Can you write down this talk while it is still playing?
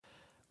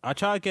I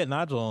try to get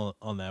Nigel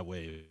on that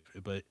wave,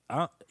 but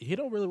he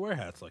don't really wear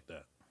hats like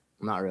that.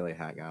 I'm not really a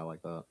hat guy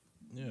like that.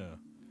 Yeah.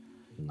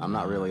 I'm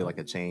not really Nah, like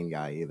a chain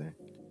guy either.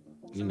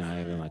 you're not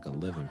even like a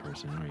living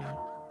person, are you?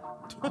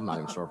 I'm not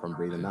even sure if I'm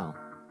breathing now.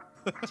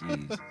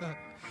 Jeez.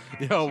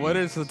 Yo, what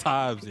is the Jeez.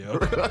 times, yo?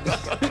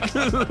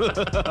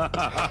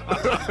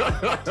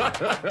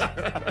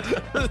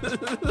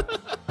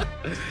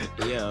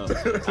 Yo,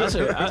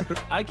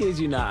 I kid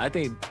you not. I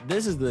think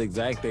this is the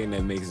exact thing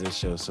that makes this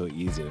show so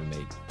easy to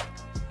make.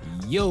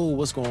 Yo,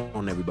 what's going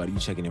on, everybody? You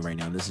checking in right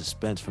now. This is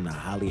Spence from the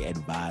Highly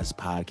Advised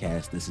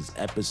Podcast. This is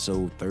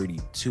episode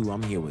 32.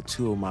 I'm here with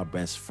two of my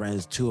best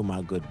friends, two of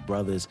my good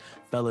brothers.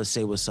 Fellas,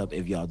 say what's up.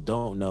 If y'all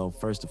don't know,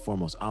 first and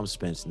foremost, I'm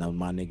Spence. Now,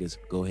 my niggas,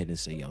 go ahead and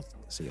say y'all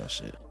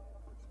shit.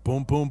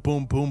 Boom, boom,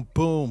 boom, boom,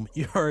 boom.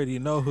 You already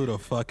know who the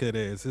fuck it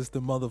is. It's the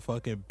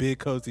motherfucking Big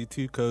Cozy,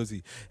 Too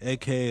Cozy,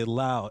 a.k.a.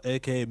 Loud,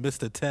 a.k.a.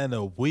 Mr. 10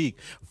 a week.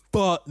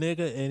 Fuck,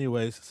 nigga.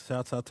 Anyways,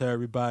 shouts out to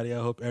everybody. I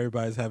hope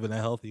everybody's having a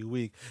healthy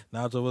week.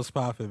 Nigel, what's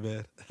poppin',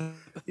 man?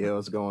 Yeah,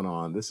 what's going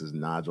on? This is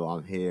Nigel.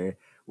 I'm here.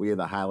 We are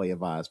the Highly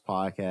Advised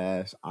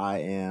Podcast. I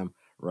am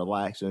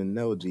relaxing,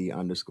 no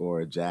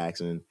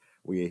G_Jackson.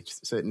 We are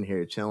sitting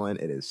here chilling.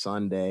 It is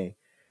Sunday.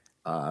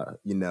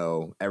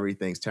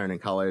 Everything's turning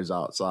colors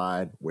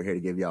outside. We're here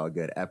to give y'all a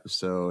good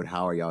episode.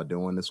 How are y'all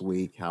doing this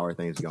week? How are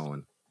things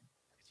going?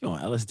 You on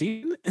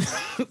LSD?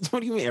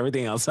 What do you mean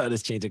everything outside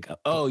is changing color?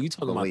 Oh, you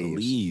talking about the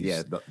leaves.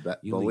 Yeah, the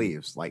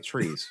leaves, like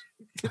trees.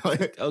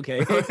 Okay.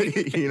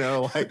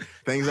 Like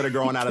things that are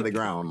growing out of the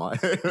ground,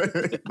 like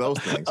those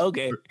things.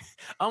 Okay.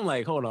 I'm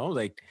like, hold on. I'm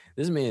like,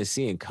 this man is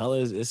seeing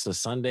colors. It's a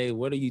Sunday.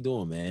 What are you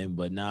doing, man?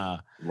 But nah.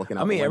 Looking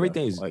out I mean, the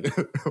window, everything's like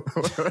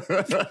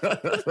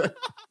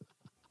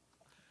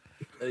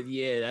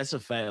yeah, that's a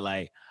fact.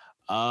 Like,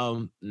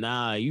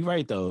 nah, you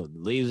right though.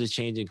 Leaves are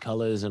changing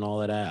colors and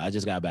all of that. I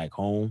just got back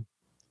home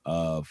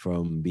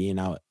from being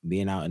out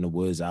in the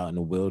woods, out in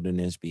the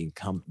wilderness,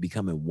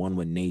 becoming one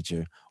with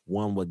nature,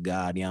 one with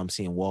God. You know what I'm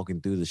saying?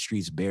 Walking through the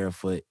streets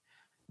barefoot,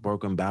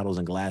 broken bottles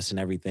and glass and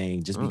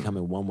everything, just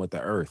becoming one with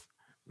the earth.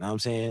 You know what I'm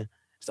saying?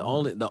 It's the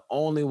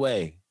only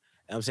way. You know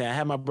what I'm saying? I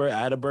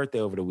had a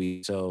birthday over the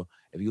week. So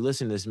if you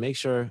listen to this, make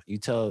sure you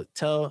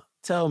tell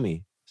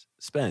me,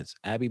 Spence,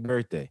 happy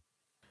birthday.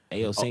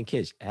 Ayo, St.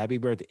 Kitch, happy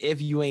birthday.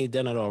 If you ain't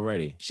done it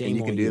already, shame on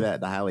you. And you can do that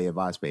at the Highly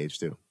Advised page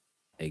too.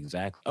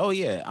 Exactly. Oh,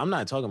 yeah. I'm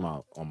not talking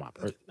about on my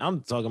I'm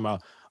talking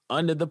about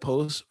under the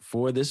post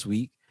for this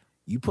week.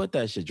 You put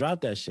that shit, drop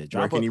that shit.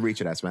 Where can you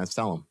reach it at, Spence?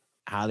 Tell them.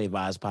 Highly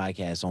Advised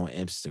Podcast on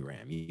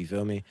Instagram. You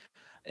feel me?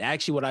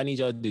 Actually, what I need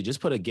y'all to do, just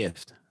put a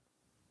gift.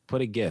 Put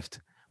a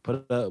gift.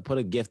 Put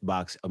a gift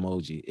box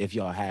emoji if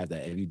y'all have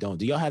that. If you don't,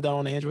 do y'all have that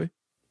on Android?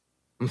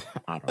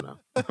 I don't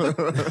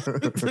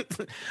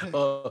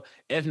know.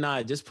 If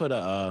not, just put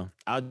I'll,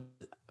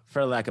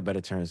 for lack of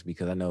better terms,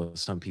 because I know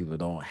some people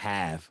don't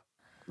have,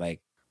 like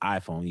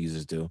iPhone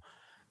users do.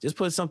 Just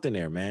put something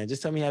there, man.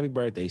 Just tell me happy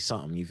birthday,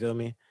 something. You feel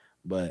me?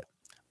 But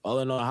all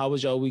in all, how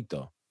was y'all week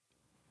though?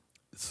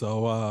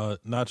 So,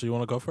 Nacho, you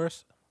want to go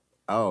first?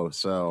 Oh,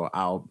 so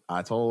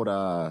I told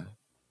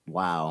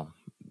Wow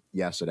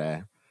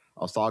yesterday.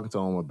 I was talking to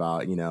him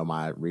about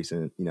my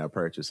recent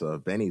purchase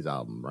of Benny's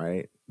album,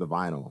 right? The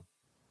vinyl.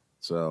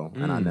 So,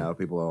 and I know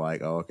people are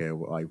like, oh, okay,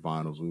 well, like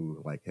vinyls,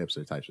 ooh, like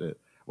hipster type shit,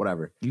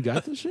 whatever. You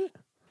got this shit?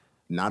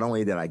 Not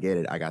only did I get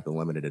it, I got the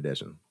limited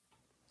edition.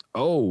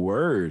 Oh,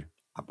 word.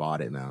 I bought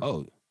it, man.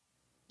 Oh,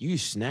 you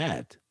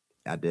snapped.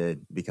 I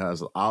did, because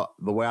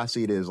the way I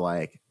see it is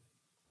like,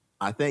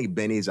 I think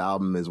Benny's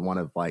album is one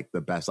of like the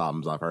best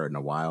albums I've heard in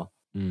a while.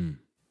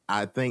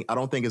 I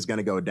don't think it's going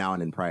to go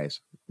down in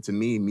price. To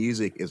me,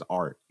 music is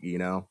art,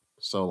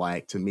 So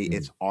like, to me,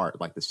 it's art.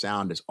 Like the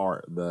sound is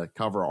art. The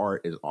cover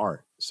art is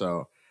art.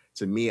 So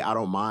to me, I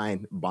don't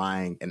mind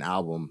buying an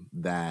album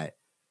that,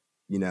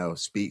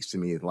 speaks to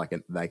me like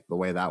the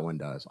way that one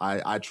does.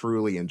 I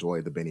truly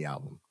enjoy the Benny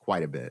album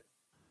quite a bit.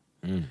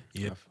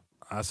 Yeah,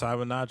 I side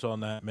with Nigel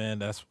on that, man.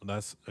 That's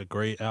a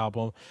great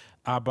album.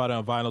 I bought it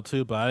on vinyl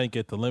too, but I didn't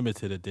get the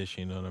limited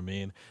edition. You know what I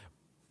mean?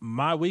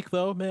 My week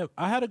though, man,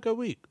 I had a good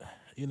week.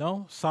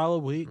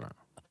 Solid week.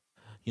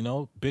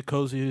 Right. Big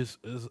Cozy is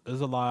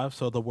alive,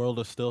 so the world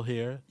is still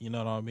here. You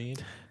know what I mean?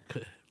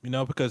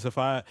 Because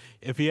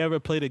if you ever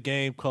played a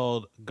game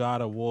called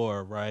God of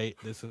War, right?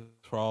 This is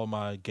for all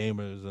my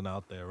gamers and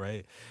out there,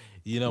 right?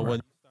 When you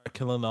start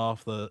killing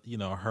off the,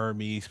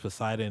 Hermes,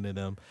 Poseidon, and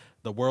them,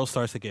 the world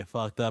starts to get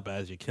fucked up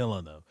as you're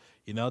killing them.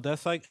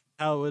 That's like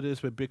how it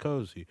is with Big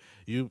Cozy.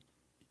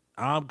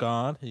 I'm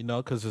gone,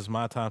 because it's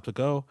my time to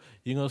go.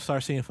 You're gonna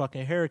start seeing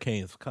fucking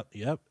hurricanes.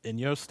 Yep, in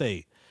your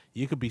state,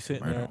 you could be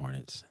sitting there.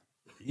 Hornets.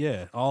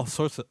 Yeah, all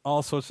sorts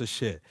of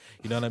shit.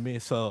 You know what I mean?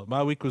 So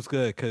my week was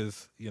good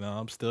because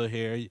I'm still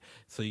here.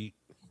 So you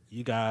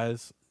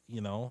guys,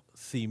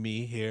 see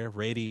me here,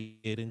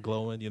 radiating,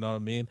 glowing. You know what I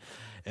mean?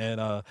 And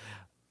I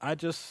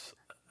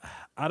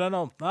don't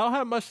know. I don't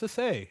have much to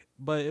say,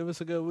 but it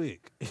was a good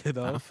week.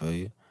 I feel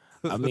you.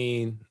 I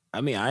mean, I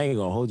ain't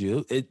gonna hold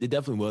you. It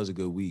definitely was a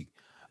good week.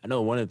 I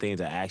know one of the things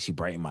that actually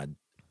brightened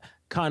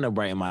kind of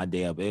brightened my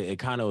day up. It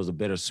kind of was a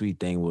bittersweet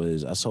thing.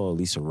 Was I saw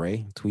Lisa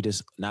Ray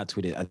not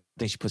tweeted. I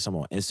think she put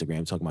something on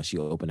Instagram talking about she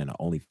opening an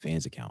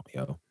OnlyFans account.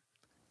 Yo,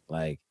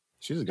 like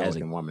She's a good as a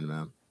looking woman,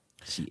 man.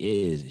 she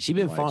is. She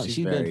been Like fine. she's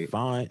She's been very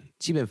fine.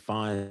 She been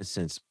fine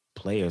since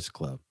Players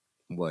Club.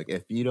 like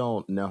if you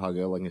don't know how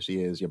good looking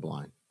she is, you're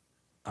blind.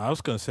 I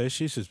was gonna say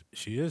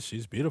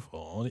she's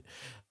beautiful. Only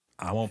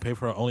I won't pay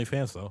for her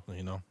OnlyFans though.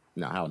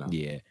 No, hell no.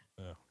 Yeah.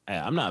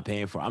 Yeah. I'm not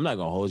paying for. I'm not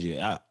gonna hold you.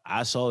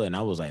 I saw it and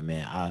I was like,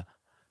 man,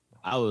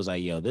 I was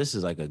like, yo, this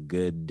is like a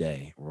good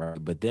day, right?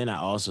 But then I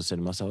also said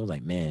to myself, I was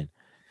like, man,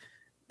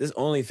 this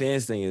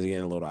OnlyFans thing is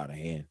getting a little out of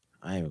hand.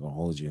 I ain't even gonna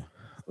hold you,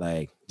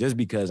 like just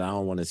because I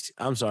don't want to.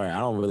 I'm sorry, I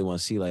don't really want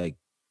to see like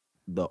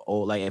the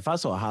old. Like if I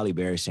saw Holly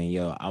Berry saying,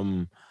 yo,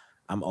 I'm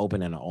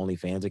opening an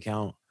OnlyFans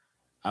account,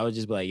 I would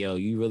just be like, yo,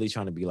 you really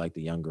trying to be like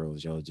the young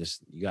girls, yo?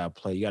 Just you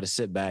gotta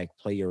sit back,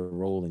 play your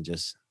role, and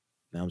just,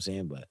 you know what I'm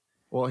saying? But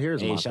Well,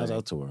 here's hey, my shouts thing.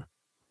 out to her.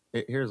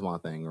 Here's my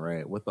thing,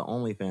 right? With the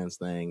OnlyFans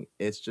thing,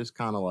 it's just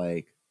kind of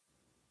like,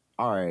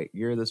 all right,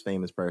 you're this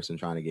famous person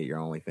trying to get your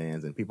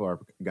OnlyFans, and people are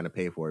going to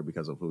pay for it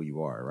because of who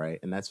you are, right?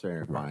 And that's fair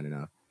and Right. fine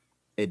enough.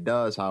 It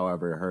does,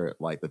 however, hurt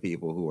like the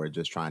people who are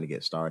just trying to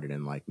get started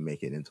and like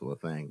make it into a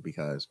thing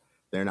because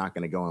they're not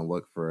going to go and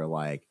look for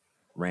like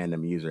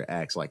random user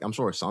X. Like I'm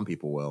sure some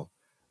people will,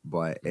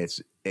 but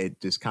it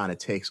just kind of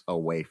takes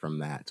away from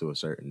that to a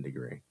certain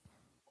degree.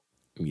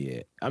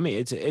 Yeah, I mean,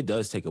 it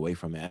does take away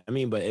from it. I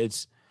mean, but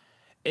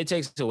it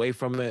takes away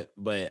from it.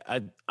 But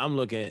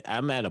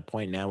I'm at a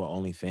point now with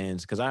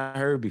OnlyFans because I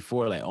heard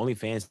before like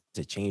OnlyFans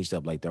had changed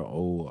up like their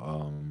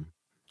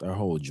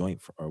whole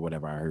joint or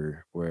whatever. I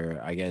heard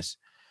where I guess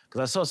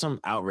because I saw some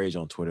outrage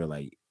on Twitter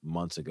like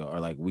months ago or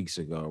like weeks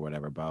ago or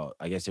whatever about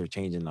I guess they were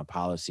changing the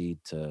policy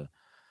to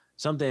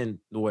something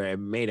where it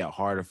made it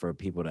harder for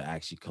people to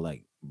actually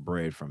collect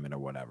bread from it or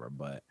whatever.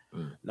 But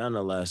Mm.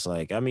 nonetheless,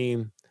 like I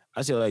mean,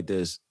 I say it like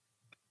this: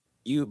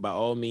 you by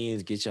all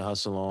means get your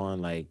hustle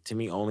on. Like to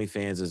me,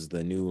 OnlyFans is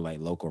the new like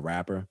local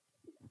rapper.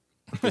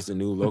 It's the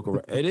new local.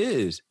 It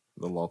is.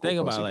 The local Think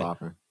about pussy it, like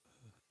popper.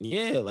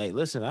 yeah, like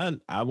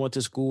listen, I went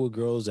to school with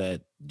girls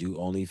that do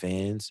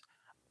OnlyFans.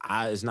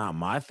 It's not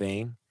my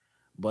thing,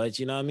 but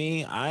you know what I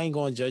mean. I ain't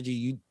gonna judge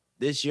you.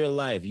 This your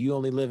life. You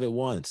only live it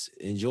once.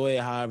 Enjoy it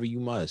however you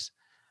must.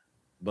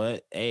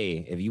 But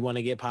hey, if you want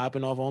to get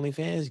popping off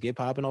OnlyFans, get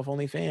popping off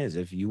OnlyFans.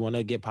 If you want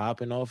to get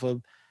popping off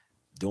of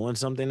doing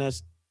something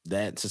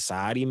that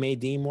society may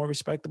deem more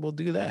respectable,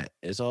 do that.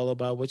 It's all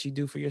about what you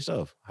do for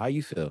yourself, how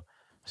you feel.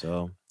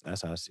 So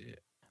that's how I see it.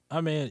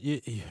 I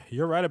mean,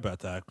 you're right about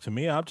that. To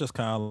me, I'm just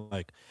kind of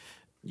like,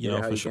 Get it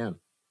how for you sure. can.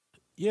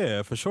 Yeah,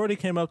 if a shorty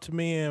came up to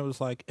me and was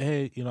like,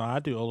 "Hey, I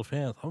do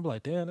OnlyFans," I'm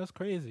like, "Damn, that's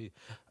crazy."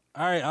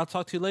 All right, I'll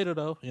talk to you later,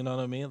 though. You know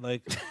what I mean?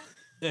 Like,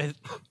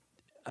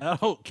 I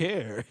don't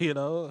care.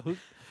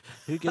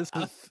 Who gives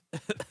me?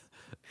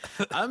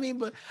 I mean,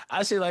 but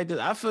I say like this.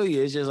 I feel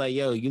you. It's just like,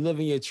 yo, you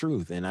living your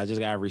truth, and I just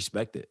gotta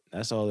respect it.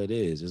 That's all it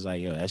is. It's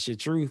like, yo, that's your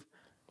truth.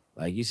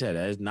 Like you said,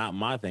 that's not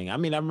my thing. I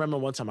mean, I remember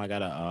one time I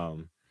got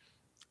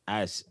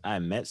I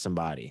met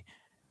somebody,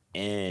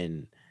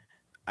 and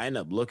I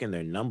ended up looking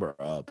their number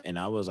up, and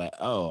I was like,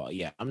 oh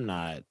yeah,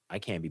 I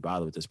can't be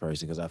bothered with this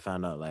person because I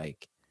found out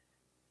like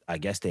I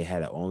guess they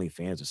had an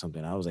OnlyFans or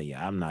something. I was like,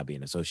 yeah, I'm not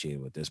being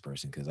associated with this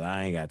person because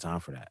I ain't got time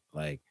for that.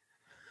 Like,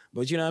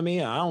 but you know what I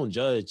mean? I don't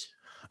judge.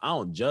 I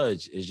don't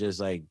judge. It's just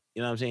like,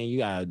 you know what I'm saying? You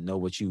gotta know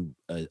what you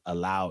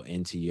allow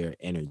into your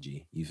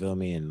energy. You feel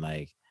me? And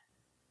like,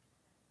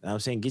 you know what I'm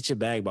saying, get your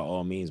bag by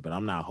all means, but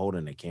I'm not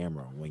holding the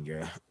camera when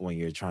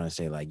you're trying to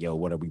say like, yo,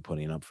 what are we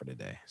putting up for the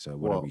day? So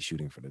what are we Well,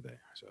 shooting for the day?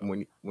 So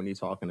when you're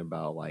talking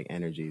about like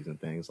energies and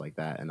things like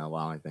that and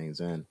allowing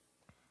things in,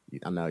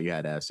 I know you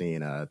had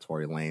seen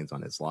Tory Lanez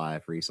on his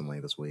live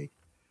recently this week,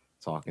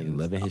 and talking,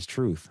 living his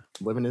truth.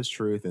 living his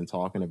truth and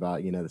talking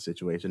about the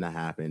situation that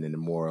happened in a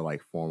more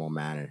like formal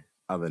manner,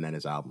 other than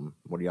his album.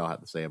 What do y'all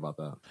have to say about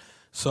that?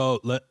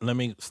 So let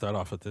me start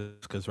off with this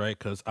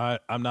because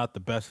I'm not the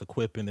best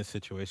equipped in this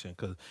situation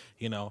because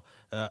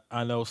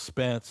I know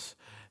Spence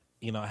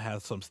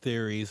has some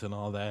theories and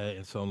all that,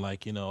 and so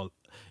like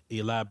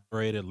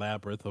elaborated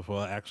labyrinth of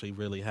what actually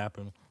really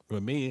happened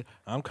with me.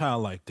 I'm kind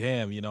of like,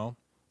 damn,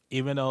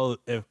 even though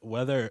if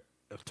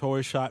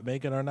Tory shot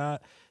Megan or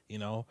not,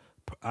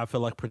 I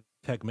feel like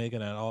protect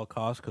Megan at all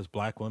costs because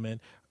black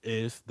women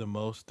is the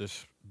most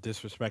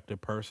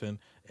disrespected person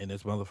in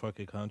this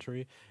motherfucking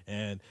country,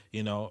 and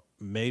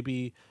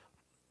maybe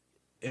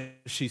if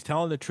she's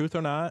telling the truth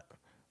or not,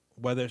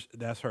 whether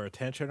that's her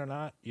attention or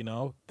not,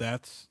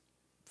 that's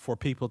for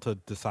people to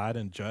decide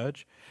and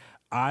judge.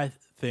 I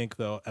think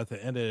though, at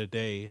the end of the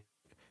day,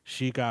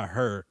 she got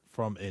hurt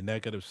from a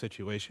negative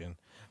situation,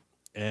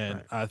 and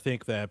Right. I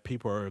think that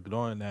people are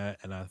ignoring that.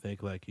 And I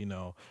think like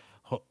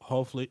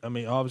hopefully, I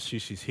mean, obviously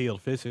she's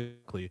healed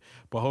physically,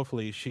 but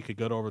hopefully she could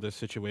get over this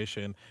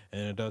situation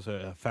and it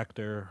doesn't affect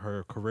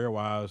her career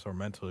wise or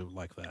mentally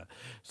like that.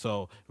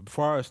 So as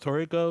far as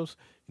Tori goes,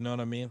 you know what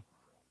I mean.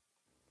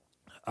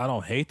 I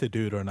don't hate the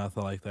dude or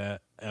nothing like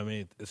that. I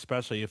mean,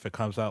 especially if it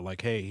comes out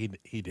like, hey,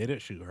 he didn't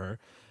shoot her.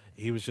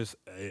 He was just,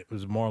 it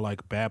was more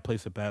like bad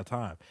place at bad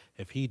time.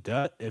 If he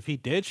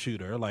did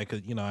shoot her, like,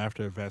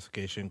 after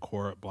investigation,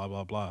 court, blah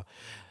blah blah,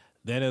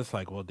 then it's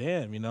like, well,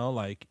 damn,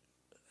 like,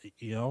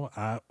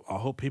 I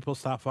hope people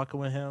stop fucking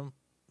with him,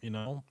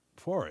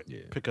 for it,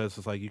 Yeah. because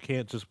it's like you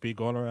can't just be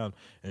going around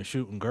and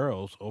shooting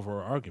girls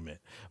over an argument.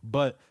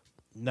 But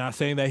not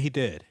saying that he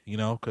did,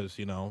 because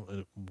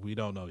we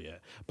don't know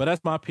yet. But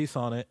that's my piece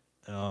on it.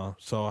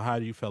 So how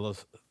do you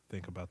fellas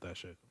think about that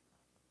shit?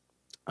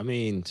 I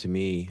mean, to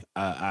me,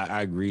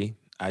 I agree.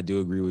 I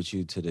do agree with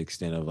you to the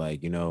extent of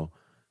like,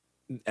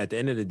 at the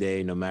end of the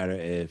day, no matter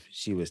if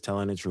she was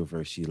telling the truth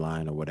or she's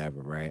lying or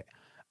whatever, right?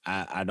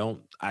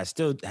 I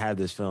still have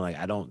this feeling like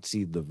I don't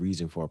see the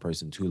reason for a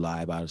person to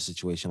lie about a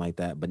situation like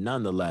that. But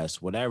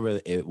nonetheless,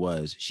 whatever it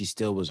was, she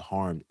still was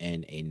harmed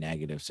in a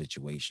negative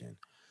situation.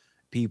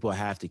 People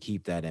have to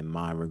keep that in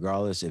mind,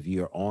 regardless if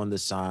you're on the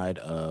side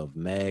of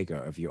Meg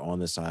or if you're on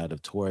the side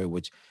of Tory,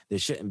 which there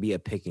shouldn't be a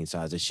picking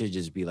sides. It should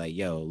just be like,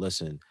 yo,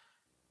 listen,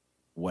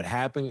 what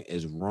happened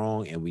is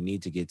wrong and we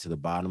need to get to the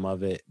bottom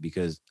of it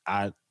because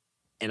I've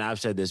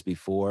said this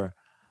before,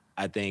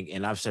 I think,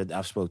 and I've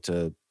spoke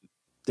to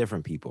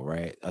different people,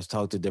 right? I've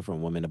talked to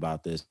different women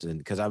about this, and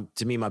because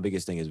to me, my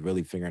biggest thing is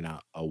really figuring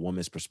out a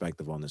woman's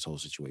perspective on this whole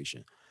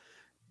situation.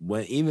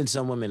 When even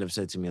some women have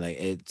said to me, like,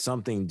 it's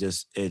something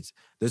it's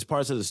there's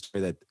parts of the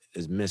story that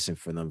is missing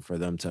for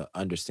them to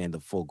understand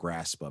the full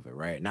grasp of it,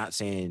 right? Not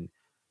saying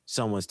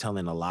someone's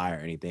telling a lie or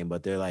anything,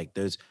 but they're like,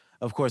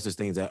 of course, there's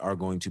things that are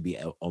going to be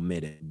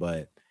omitted,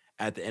 but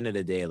at the end of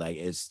the day, like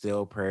it's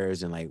still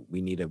prayers and like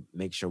we need to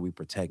make sure we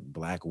protect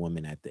Black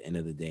women at the end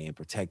of the day and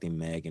protecting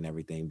Meg and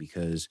everything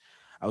because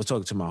I was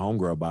talking to my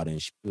homegirl about it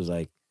and she was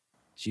like,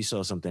 she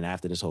saw something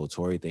after this whole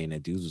Tory thing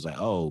that dudes was like,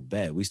 oh,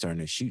 bet we starting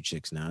to shoot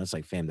chicks now. It's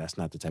like, fam, that's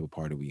not the type of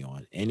party we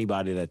on.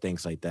 Anybody that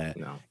thinks like that,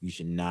 No. you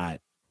should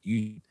not,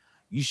 you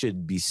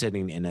should be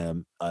sitting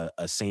in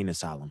a sane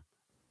asylum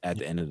at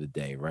the end of the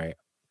day, right?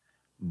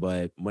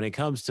 But when it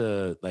comes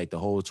to like the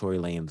whole Tory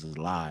Lanez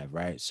live,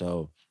 right?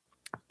 So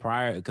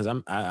prior, because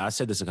I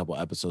said this a couple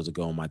episodes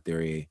ago on my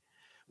theory,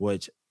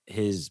 which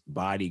his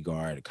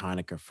bodyguard kind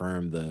of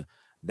confirmed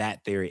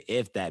that theory,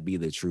 if that be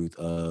the truth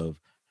of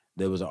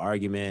there was an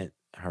argument,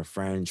 her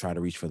friend tried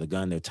to reach for the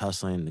gun, they're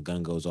tussling, the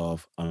gun goes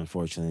off.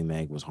 Unfortunately,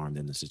 Meg was harmed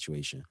in the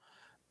situation.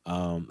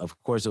 Of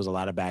course, there was a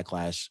lot of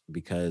backlash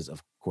because,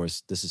 of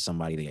course, this is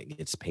somebody that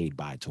gets paid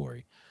by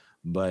Tory.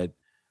 But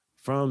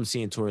from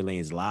seeing Tory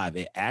Lanez live,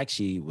 it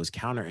actually was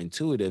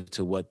counterintuitive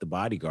to what the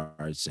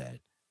bodyguard said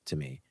to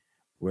me,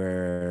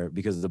 where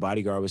because the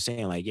bodyguard was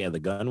saying like, yeah, the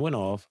gun went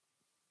off,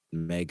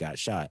 Meg got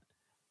shot,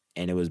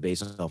 and it was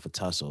based off a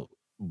tussle.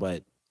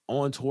 But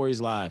on Tory's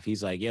live,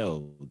 he's like,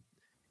 yo,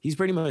 he's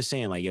pretty much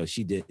saying like, yo,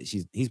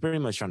 he's pretty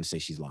much trying to say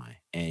she's lying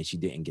and she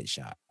didn't get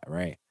shot,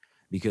 right?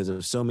 Because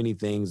of so many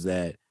things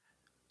that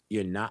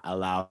you're not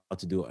allowed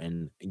to do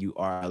and you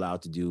are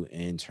allowed to do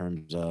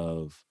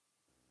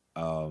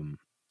um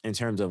in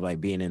terms of like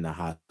being in the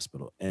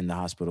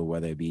hospital,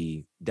 whether it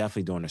be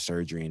definitely doing a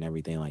surgery and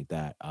everything like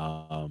that.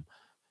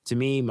 To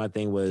me, my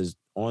thing was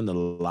on the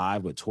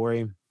live with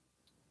Tory,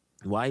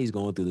 why he's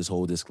going through this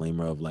whole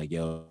disclaimer of like,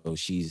 yo,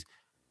 she's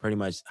pretty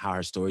much how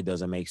her story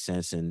doesn't make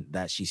sense and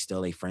that she's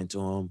still a friend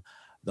to him.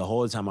 The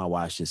whole time I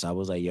watched this, I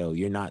was like, yo,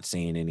 you're not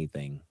saying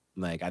anything.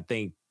 Like, I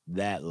think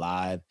that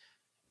live,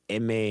 it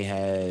may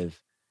have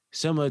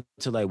similar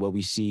to like what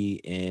we see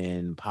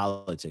in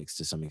politics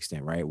to some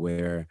extent, right?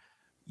 Where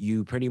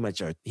you pretty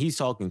much he's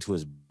talking to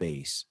his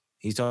base.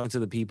 He's talking to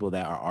the people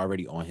that are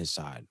already on his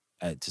side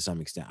to some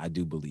extent, I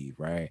do believe,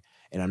 right?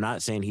 And I'm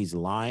not saying he's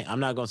lying.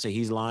 I'm not going to say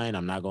he's lying.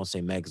 I'm not going to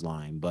say Meg's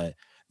lying, but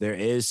there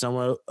is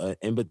somewhere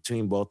in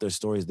between both their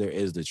stories, there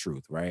is the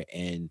truth, right?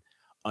 And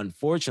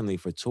unfortunately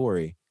for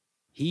Tory,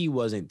 he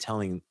wasn't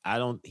telling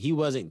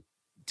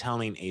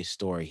a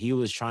story.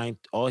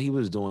 All he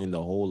was doing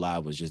the whole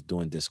live was just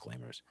doing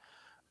disclaimers.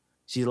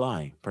 She's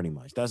lying, pretty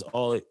much. That's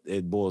all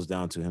it boils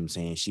down to, him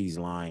saying she's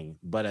lying,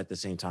 but at the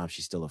same time,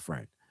 she's still a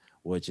friend,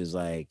 which is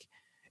like,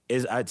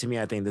 to me,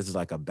 I think this is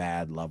like a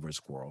bad lover's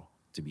quarrel,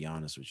 to be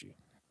honest with you.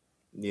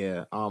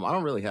 Yeah. I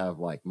don't really have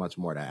like much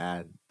more to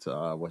add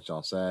to what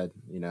y'all said.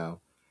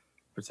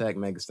 Protect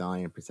Meg Thee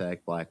Stallion,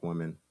 protect Black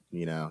women.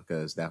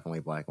 Because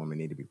definitely Black women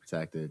need to be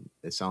protected.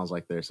 It sounds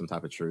like there's some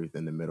type of truth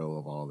in the middle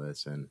of all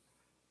this, and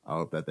I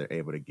hope that they're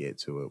able to get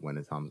to it when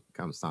it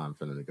comes time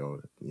for them to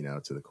go,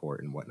 to the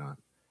court and whatnot.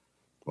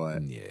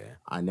 But Yeah.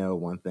 I know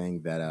one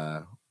thing that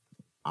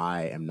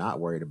I am not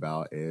worried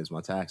about is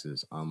my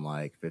taxes,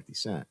 unlike 50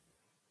 Cent.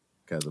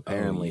 Because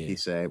apparently he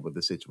said with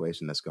the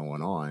situation that's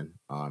going on,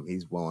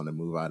 he's willing to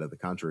move out of the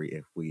country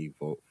if we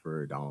vote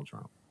for Donald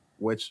Trump.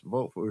 Which,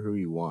 vote for who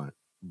you want,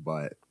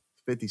 but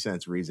 50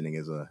 Cent's reasoning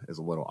is a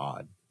little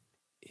odd.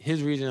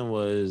 His reason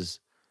was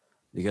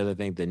because I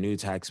think the new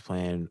tax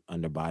plan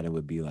under Biden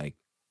would be like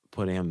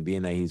putting him,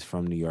 being that he's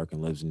from New York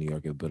and lives in New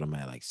York, it would put him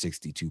at like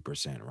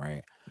 62%,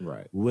 right?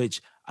 Right.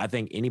 Which I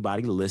think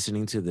anybody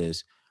listening to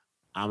this,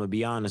 I'm going to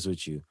be honest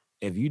with you.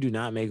 If you do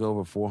not make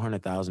over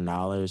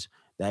 $400,000,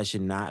 that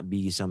should not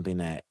be something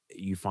that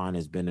you find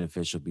is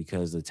beneficial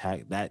because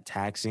that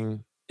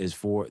taxing is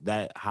for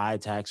that high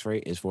tax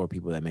rate is for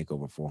people that make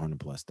over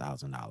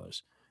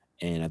 $400,000+.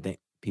 And I think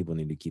people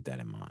need to keep that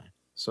in mind.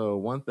 So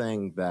one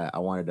thing that I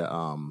wanted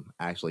to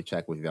actually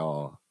check with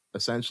y'all,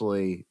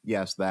 essentially,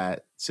 yes,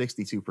 that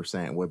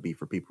 62% would be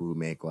for people who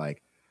make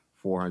like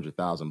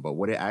 400,000, but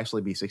would it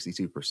actually be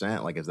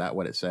 62%? Like, is that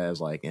what it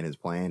says like in his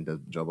plan? Does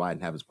Joe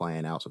Biden have his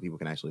plan out so people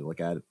can actually look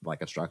at it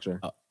like a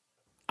structure?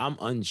 I'm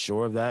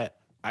unsure of that.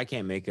 I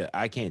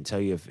can't tell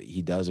you if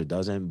he does or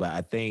doesn't, but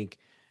I think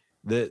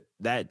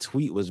that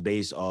tweet was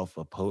based off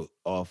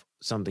off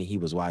something he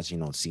was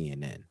watching on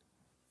CNN.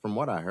 From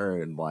what I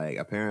heard, like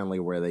apparently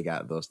where they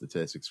got those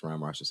statistics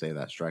from, or I should say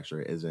that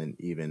structure, isn't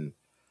even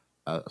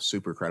a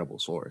super credible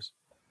source.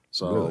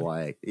 So Really?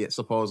 like it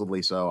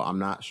supposedly so, I'm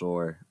not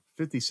sure.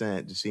 50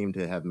 Cent just seemed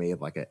to have made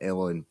like an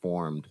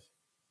ill-informed,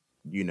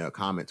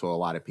 comment to a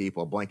lot of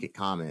people, a blanket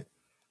comment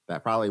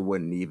that probably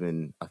wouldn't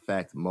even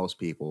affect most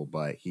people,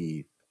 but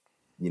he,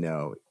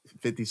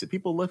 50 Cent,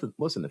 people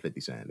listen to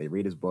 50 Cent. They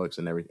read his books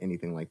and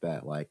anything like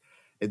that. Like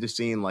it just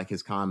seemed like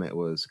his comment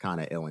was kind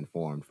of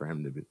ill-informed for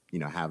him to be,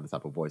 have the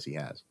type of voice he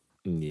has.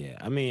 Yeah,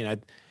 I mean,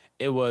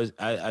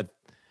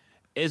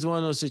 it's one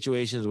of those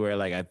situations where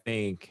like I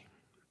think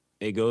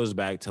it goes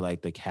back to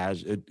like the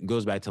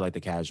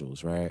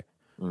casuals, right?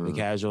 The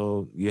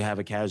casual, you have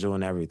a casual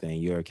in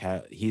everything.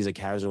 He's a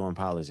casual in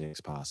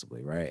politics,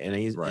 possibly, right?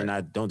 And Right. and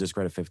I don't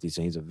discredit 50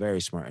 Cent. He's a very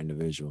smart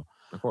individual,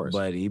 Of course.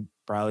 but he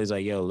probably is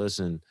like, yo,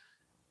 listen,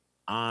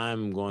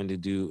 I'm going to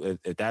do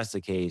if that's the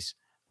case.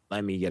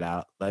 Let me get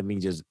out. Let me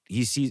just.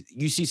 You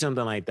see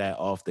something like that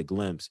off the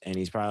glimpse, and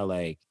he's probably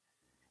like,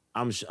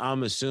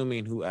 I'm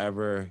assuming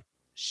whoever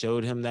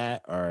showed him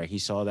that or he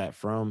saw that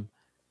from,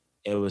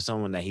 it was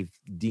someone that he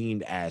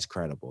deemed as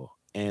credible.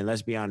 And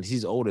let's be honest,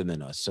 he's older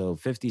than us. So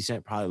 50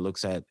 Cent probably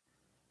looks at,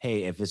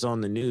 hey, if it's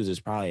on the news, it's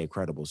probably a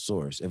credible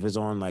source. If it's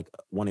on like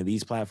one of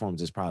these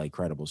platforms, it's probably a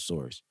credible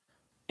source.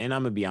 And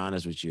I'm going to be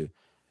honest with you.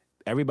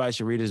 Everybody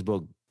should read his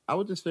book. I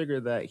would just figure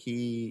that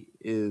he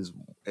is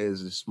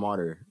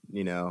smarter,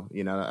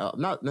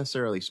 not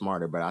necessarily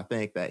smarter, but I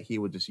think that he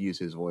would just use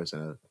his voice in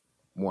a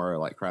more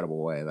like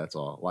credible way. That's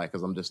all. Like,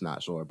 because I'm just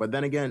not sure. But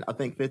then again, I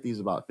think 50 is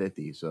about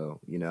 50.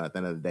 So at the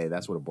end of the day,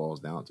 that's what it boils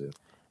down to.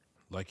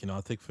 Like,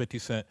 I think 50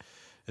 Cent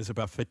is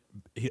about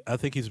 50. I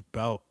think he's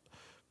about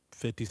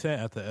 50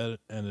 Cent at the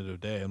end of the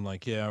day. And,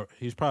 like, yeah,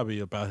 he's probably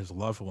about his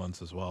loved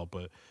ones as well.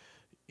 But,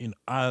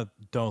 I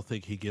don't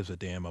think he gives a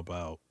damn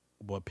about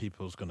what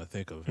people's going to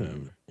think of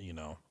him. He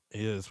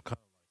is kind of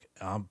like,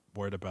 I'm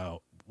worried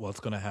about what's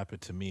going to happen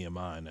to me and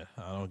mine.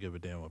 I don't give a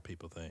damn what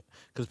people think.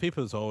 Because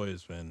people has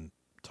always been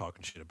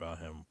talking shit about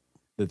him.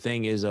 The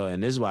thing is,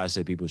 and this is why I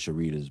said people should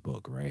read his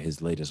book, right?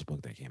 His latest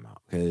book that came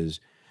out.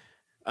 Because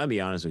I'll be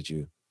honest with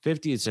you,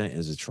 50 Cent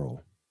is a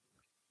troll.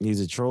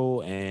 He's a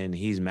troll, and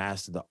he's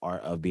mastered the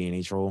art of being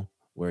a troll.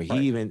 Where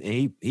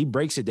he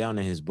breaks it down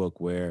in his book.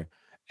 Where,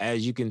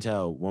 as you can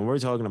tell, when we're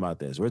talking about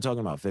this, we're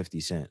talking about 50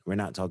 Cent. We're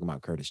not talking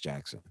about Curtis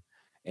Jackson.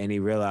 And he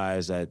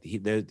realized that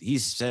he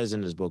says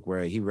in his book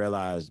where he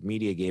realized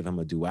media gave him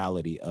a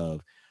duality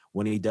of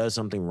when he does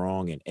something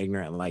wrong and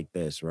ignorant like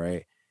this,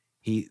 right?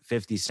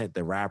 50 Cent,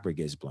 the rapper,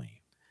 gets blamed.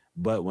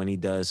 But when he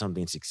does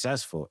something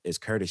successful, it's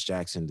Curtis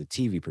Jackson, the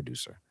TV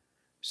producer.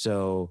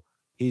 So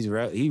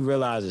he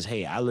realizes,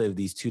 hey, I live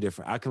these two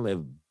different. I can live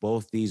in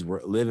both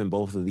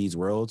of these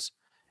worlds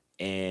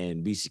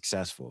and be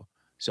successful.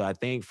 So I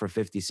think for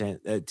 50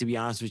 Cent, to be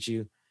honest with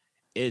you,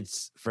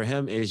 it's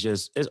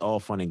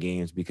all fun and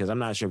games because I'm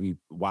not sure if you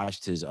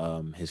watched his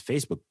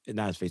Facebook,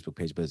 not his Facebook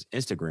page, but his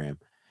Instagram.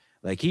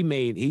 Like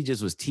he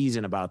just was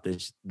teasing about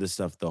this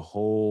stuff the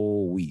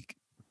whole week.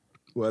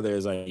 Whether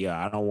it's like,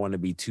 yeah, I don't want to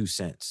be 2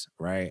 cents,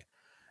 right?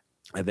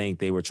 I think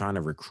they were trying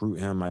to recruit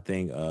him. I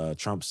think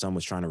Trump's son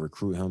was trying to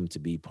recruit him to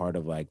be part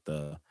of part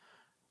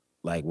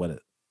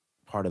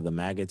of the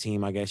MAGA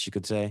team, I guess you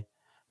could say,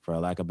 for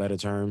lack of better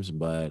terms.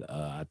 But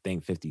I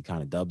think 50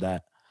 kind of dubbed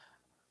that.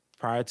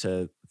 Prior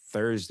to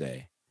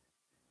Thursday,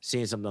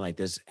 seeing something like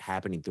this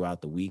happening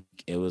throughout the week,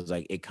 it was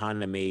like it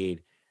kind of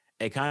made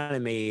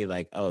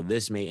like, oh,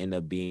 this may end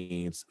up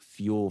being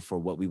fuel for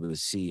what we will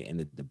see in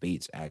the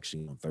debates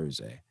actually on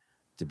Thursday.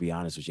 To be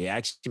honest with you, it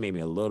actually made me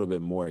a little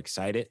bit more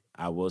excited.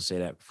 I will say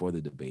that for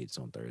the debates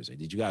on Thursday.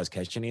 Did you guys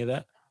catch any of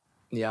that?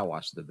 Yeah, I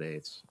watched the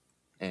debates,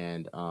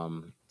 and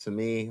to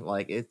me,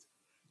 like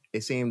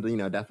it seemed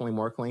definitely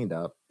more cleaned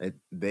up. It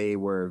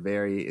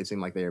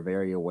seemed like they were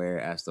very aware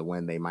as to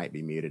when they might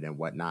be muted and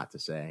what not to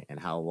say and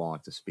how long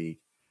to speak,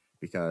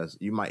 because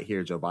you might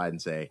hear Joe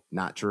Biden say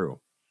 "not true,"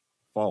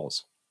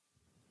 "false,"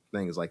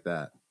 things like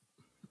that.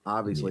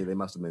 Obviously, They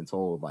must have been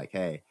told like,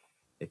 "Hey,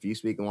 if you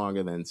speak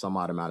longer than some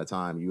odd amount of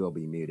time, you will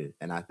be muted."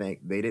 And I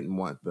think they didn't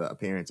want the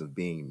appearance of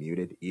being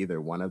muted, either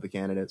one of the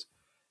candidates.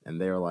 And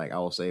they were like, "I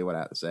will say what I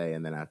have to say,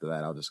 and then after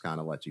that, I'll just kind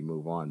of let you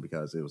move on,"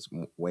 because it was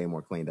way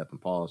more cleaned up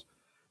and paused.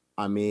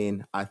 I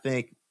mean, I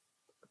think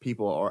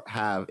people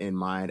have in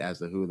mind as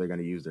to who they're going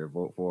to use their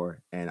vote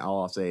for, and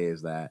all I'll say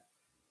is that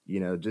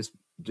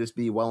just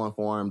be well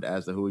informed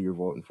as to who you're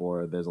voting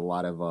for. There's a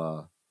lot of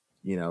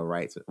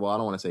rights. Well, I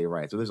don't want to say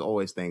rights. So there's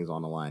always things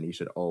on the line. You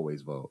should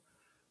always vote.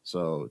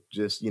 So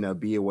just,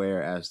 be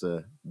aware as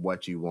to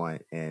what you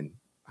want and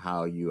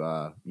how you,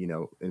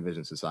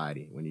 envision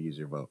society when you use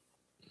your vote.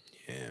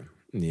 Yeah,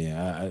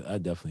 yeah, I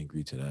definitely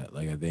agree to that.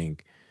 Like, I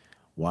think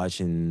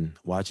watching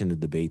the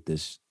debate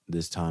this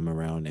time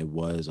around, it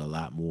was a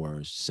lot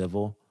more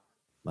civil,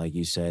 like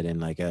you said, and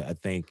like I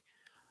think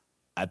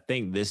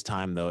this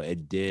time though,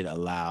 it did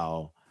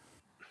allow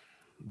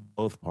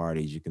both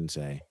parties, you can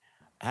say,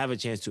 have a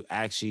chance to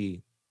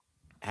actually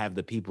have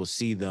the people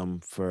see them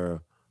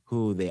for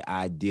who they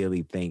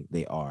ideally think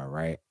they are,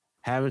 right?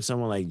 Having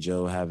someone like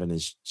Joe having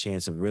his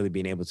chance of really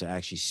being able to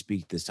actually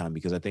speak this time,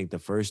 because I think the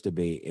first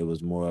debate, it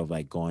was more of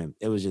like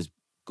it was just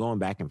going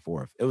back and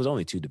forth. It was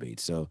only two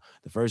debates. So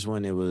the first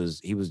one, he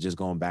was just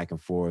going back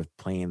and forth,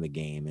 playing the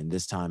game. And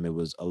this time it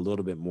was a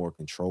little bit more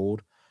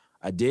controlled.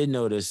 I did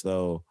notice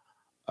though,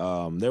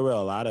 there were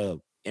a lot of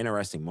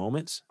interesting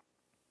moments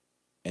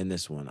in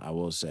this one, I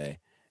will say.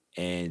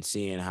 And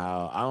seeing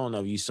how, I don't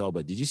know if you saw,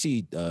 but did you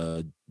see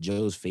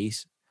Joe's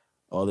face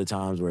all the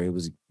times where he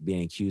was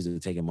being accused of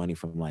taking money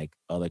from like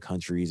other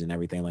countries and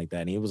everything like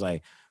that? And he was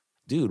like,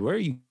 dude, where are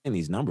you getting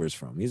these numbers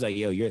from? He's like,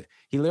 yo,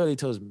 he literally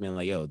told me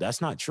like, yo, that's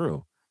not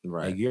true. Like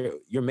Right.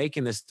 you're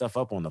making this stuff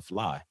up on the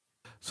fly.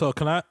 So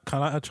can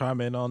I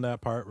chime in on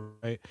that part,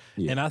 right?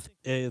 Yeah. And I think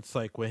it's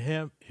like with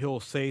him, he'll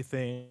say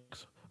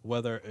things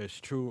whether it's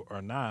true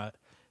or not.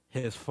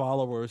 His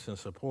followers and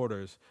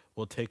supporters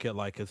will take it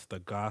like it's the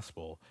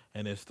gospel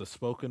and it's the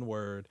spoken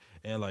word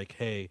and like,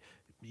 hey,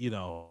 you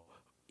know,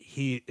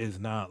 he is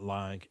not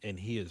lying and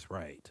he is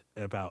right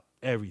about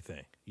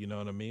everything. You know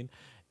what I mean?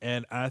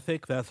 And I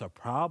think that's a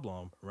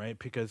problem, right?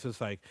 Because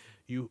it's like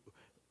you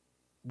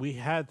we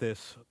had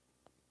this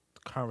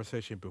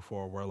conversation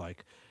before where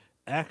like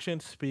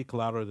actions speak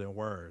louder than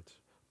words,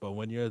 but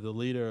when you're the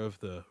leader of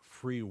the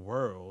free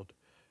world,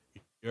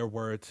 your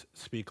words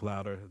speak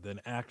louder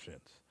than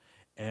actions,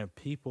 and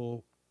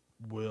people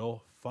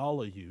will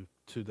follow you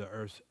to the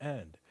earth's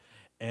end.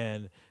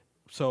 And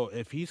so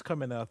if he's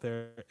coming out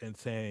there and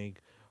saying,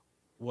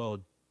 well,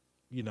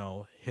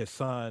 his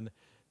son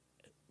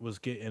was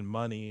getting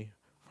money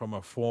from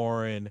a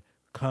foreign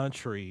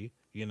country,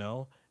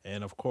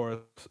 and of course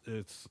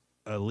it's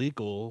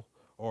illegal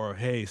or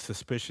hey,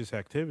 suspicious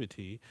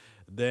activity,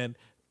 then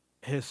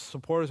his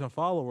supporters and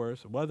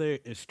followers, whether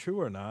it's true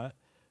or not,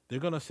 they're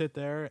gonna sit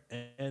there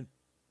and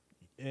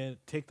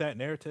take that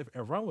narrative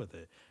and run with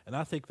it. And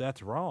I think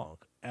that's wrong.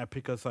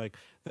 Because like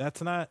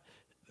that's not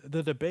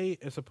the debate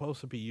is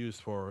supposed to be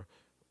used for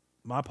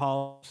my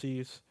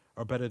policies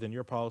are better than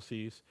your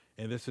policies,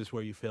 and this is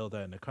where you failed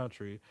at in the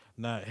country.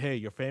 Not, hey,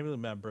 your family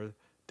member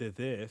did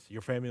this,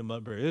 your family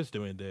member is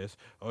doing this,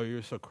 or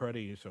you're so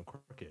cruddy, you're so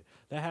crooked.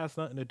 That has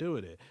nothing to do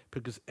with it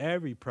because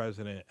every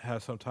president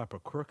has some type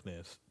of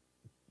crookedness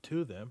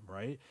to them,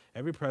 right?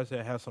 Every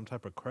president has some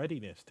type of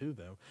crudiness to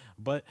them,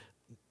 but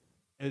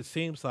it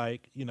seems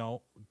like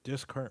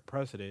this current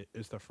president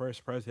is the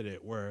first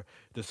president where,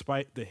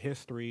 despite the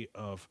history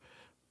of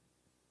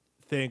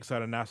things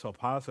that are not so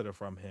positive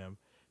from him,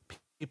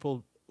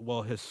 people,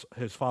 well, his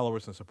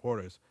followers and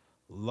supporters,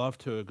 love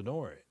to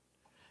ignore it,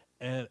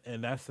 and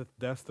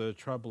that's the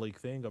troubling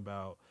thing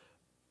about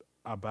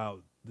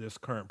this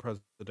current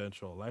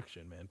presidential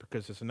election, man,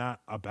 because it's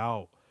not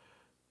about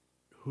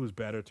who's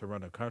better to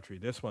run a country.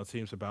 This one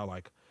seems about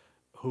like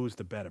who's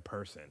the better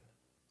person.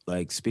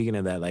 Like, speaking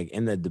of that, like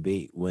in the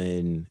debate,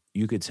 when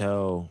you could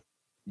tell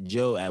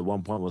Joe at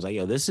one point was like,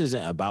 yo, this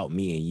isn't about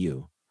me and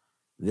you.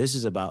 This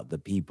is about the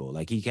people.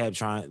 Like, he kept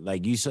trying,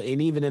 like you saw,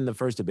 and even in the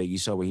first debate, you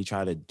saw where he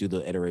tried to do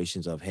the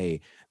iterations of,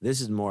 hey, this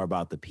is more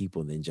about the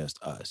people than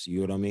just us. You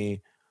know what I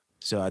mean?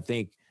 So I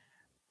think,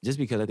 just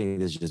because I think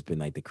this has just been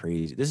like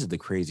this is the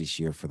craziest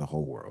year for the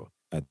whole world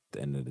at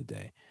the end of the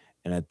day.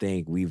 And I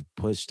think we've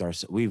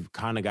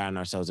kind of gotten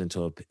ourselves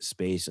into a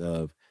space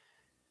of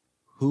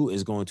who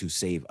is going to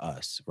save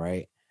us,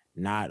 right?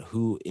 Not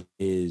who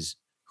is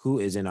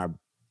in our,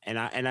 and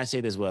I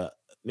say this, well,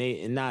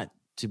 may, and not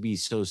to be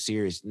so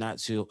serious, not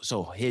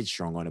so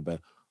headstrong on it,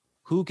 but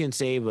who can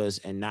save us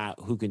and not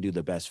who can do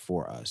the best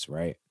for us,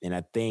 right? And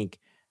I think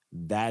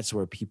that's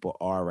where people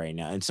are right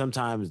now. And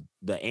sometimes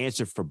the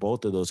answer for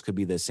both of those could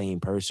be the same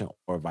person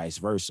or vice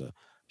versa.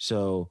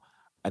 So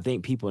I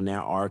think people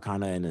now are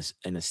kind of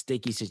in a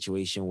sticky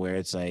situation where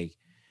it's like,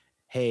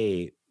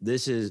 hey,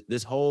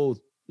 this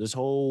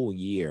whole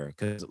year,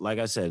 because like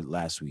I said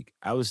last week,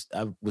 I was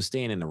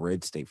staying in a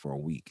red state for a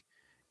week,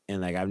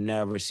 and like I've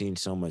never seen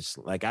so much.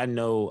 Like, I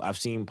know I've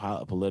seen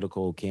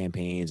political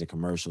campaigns and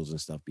commercials and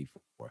stuff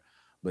before,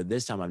 but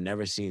this time I've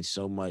never seen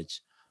so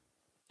much.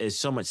 It's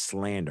so much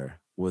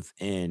slander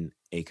within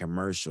a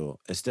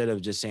commercial, instead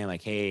of just saying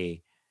like,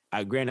 hey.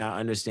 Granted, I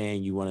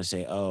understand you want to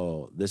say,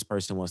 oh, this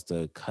person wants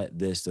to cut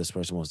this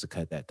person wants to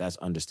cut that. That's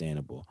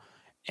understandable.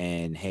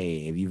 And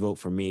hey, if you vote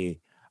for me,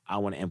 I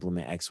want to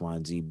implement X, Y,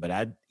 and Z.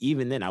 But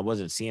even then, I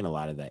wasn't seeing a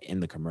lot of that in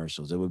the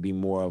commercials. It would be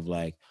more of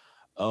like,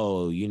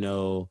 oh,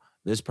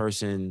 this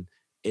person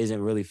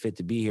isn't really fit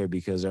to be here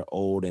because they're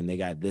old and they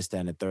got this, that,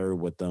 and the third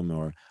with them.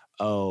 Or,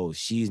 oh,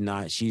 she's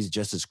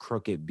just as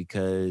crooked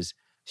because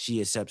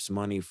she accepts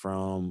money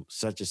from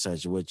such and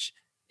such, which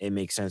it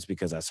makes sense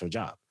because that's her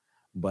job.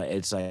 But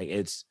it's like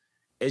it's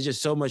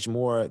just so much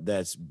more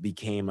that's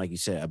became, like you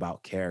said,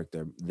 about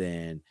character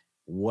than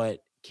what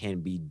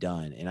can be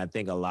done. And I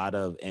think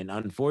and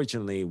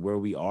unfortunately where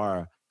we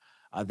are,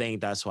 I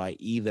think that's why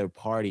either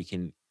party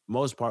can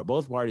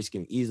both parties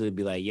can easily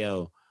be like,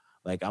 yo,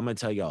 like I'm gonna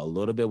tell y'all a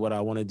little bit what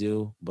I want to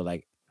do, but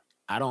like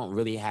I don't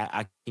really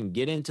I can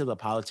get into the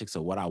politics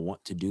of what I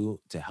want to do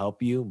to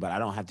help you, but I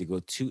don't have to go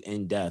too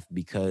in depth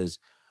because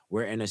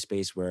we're in a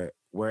space where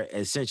we're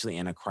essentially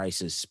in a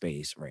crisis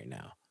space right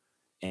now.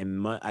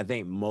 And I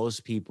think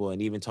most people,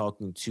 and even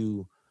talking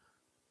to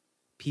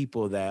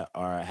people that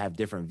have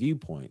different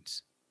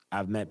viewpoints,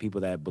 I've met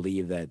people that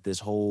believe that this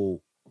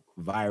whole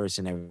virus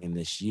and everything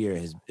this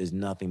year is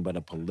nothing but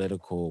a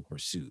political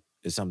pursuit.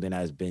 It's something that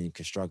has been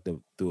constructed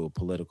through a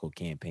political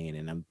campaign,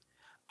 and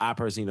I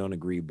personally don't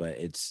agree, but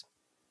it's,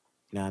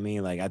 you know what I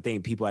mean? Like, I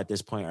think people at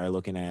this point are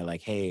looking at it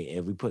like, hey,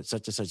 if we put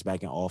such and such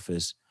back in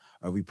office,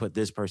 or we put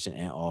this person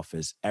in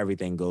office,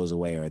 everything goes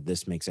away, or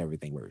this makes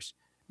everything worse.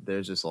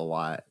 There's just a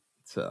lot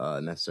to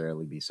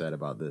necessarily be said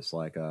about this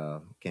like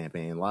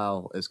campaign.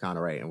 Lyle is kind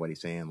of right in what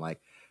he's saying. Like,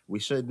 we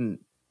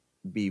shouldn't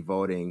be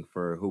voting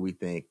for who we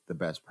think the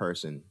best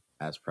person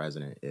as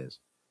president is,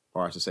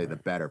 or I should say, the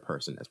better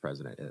person as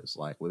president is.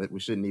 Like, we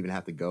shouldn't even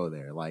have to go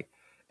there. Like,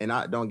 and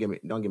don't get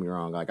me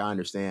wrong. Like, I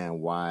understand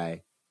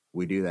why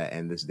we do that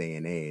in this day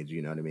and age.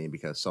 You know what I mean?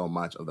 Because so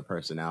much of the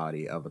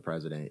personality of the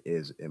president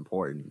is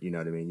important. You know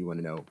what I mean? You want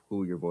to know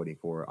who you're voting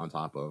for on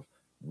top of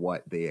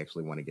what they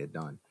actually want to get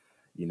done.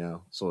 You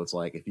know, so it's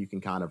like if you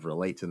can kind of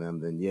relate to them,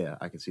 then yeah,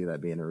 I can see that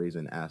being a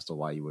reason as to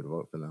why you would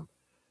vote for them.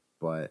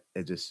 But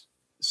it just,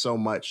 so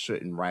much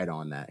shouldn't write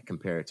on that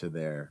compared to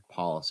their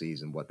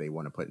policies and what they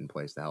want to put in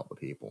place to help the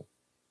people.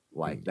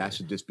 Like, that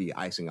should just be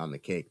icing on the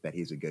cake that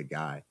he's a good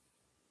guy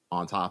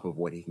on top of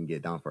what he can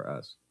get done for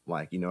us.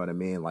 Like, you know what I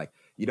mean? Like,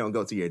 you don't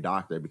go to your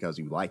doctor because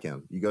you like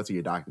him. You go to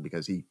your doctor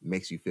because he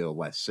makes you feel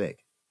less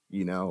sick.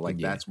 You know, like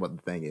that's what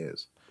the thing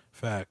is.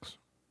 Facts.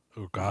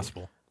 Or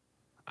gospel.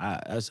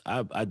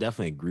 I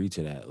definitely agree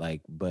to that.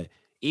 Like, but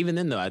even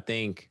then though, I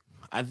think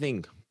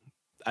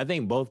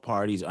both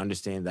parties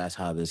understand that's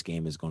how this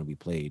game is going to be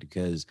played,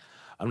 because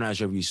I'm not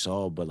sure if you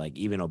saw, but like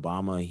even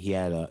Obama, he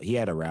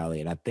had a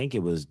rally, and I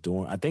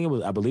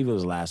believe it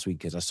was last week,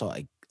 because I saw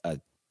like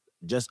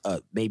just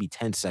maybe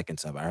 10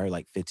 seconds of it. I heard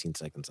like 15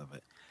 seconds of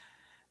it,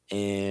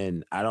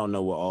 and I don't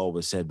know what all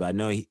was said, but I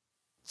know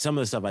some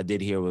of the stuff I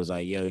did hear was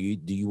like, yo,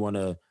 do you want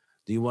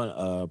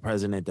a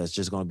president that's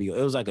just going to be,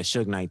 it was like a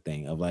Suge Knight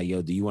thing of like,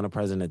 yo, do you want a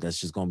president that's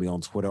just going to be on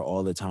Twitter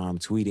all the time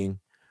tweeting?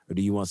 Or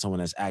do you want someone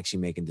that's actually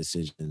making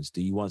decisions?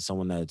 Do you want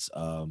someone that's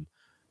going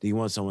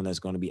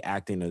to be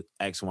acting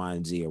X, Y,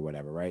 and Z or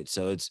whatever, right?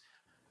 So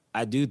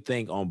I do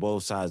think on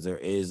both sides there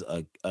is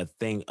a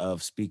thing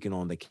of speaking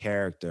on the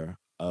character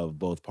of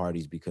both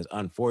parties, because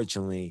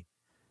unfortunately,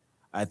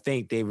 I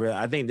think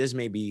this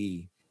may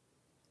be,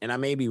 and I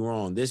may be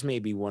wrong, this may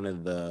be one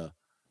of the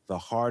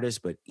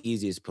hardest but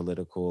easiest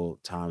political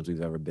times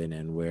we've ever been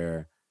in,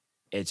 where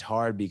it's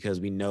hard because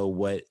we know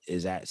what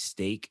is at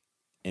stake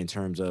in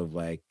terms of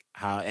like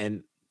how,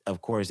 and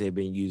of course they've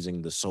been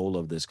using the soul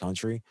of this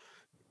country,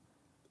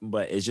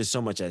 but it's just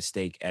so much at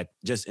stake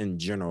just in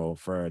general,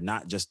 for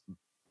not just,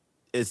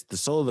 it's the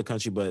soul of the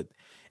country, but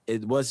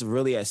what's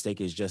really at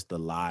stake is just the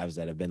lives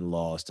that have been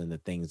lost and the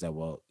things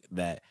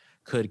that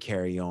could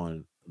carry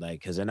on.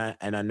 Like, cause I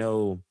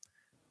know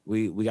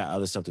we got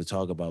other stuff to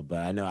talk about, but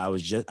I know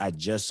I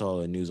just saw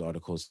a news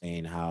article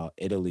saying how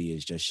Italy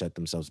has just shut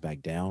themselves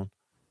back down.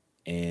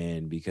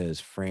 And because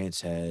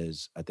France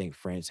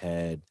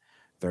had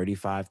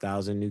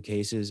 35,000 new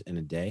cases in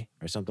a day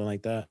or something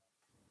like that,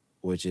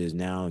 which is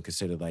now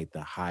considered like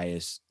the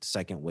highest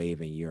second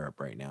wave in Europe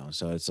right now.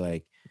 So it's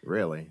like,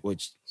 Really? So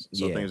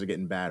yeah, things are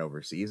getting bad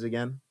overseas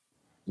again?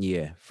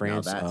 yeah,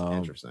 France. Now that's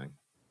interesting.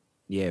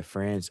 Yeah,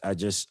 France.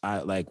 I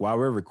like, while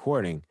we're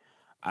recording,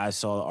 I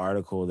saw an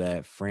article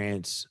that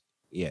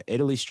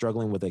Italy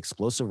struggling with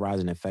explosive rise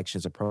in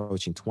infections,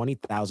 approaching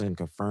 20,000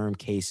 confirmed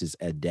cases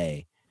a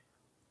day.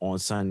 On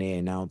Sunday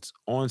announced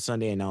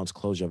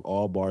closure of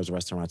all bars,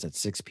 restaurants at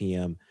 6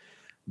 p.m.,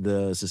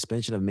 the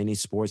suspension of many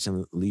sports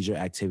and leisure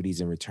activities,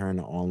 and return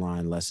to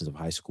online lessons of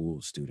high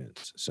school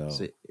students. So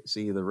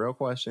see, the real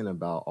question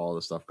about all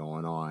the stuff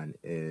going on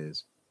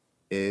is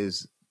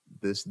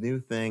this new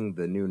thing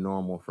the new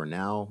normal for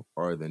now,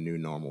 or the new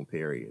normal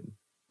period?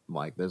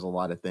 Like, there's a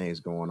lot of things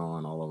going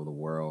on all over the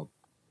world.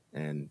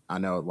 And I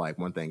know, like,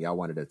 one thing y'all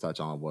wanted to touch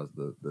on was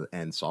the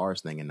end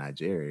SARS thing in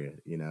Nigeria.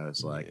 You know,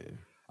 it's like, yeah.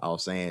 I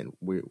was saying,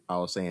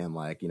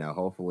 like, you know,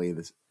 hopefully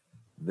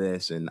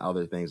this and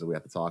other things that we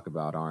have to talk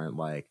about aren't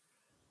like,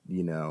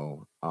 you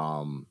know,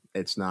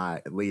 it's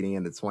not leading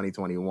into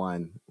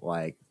 2021,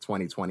 like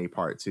 2020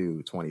 part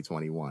 2,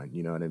 2021.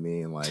 You know what I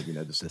mean? Like, you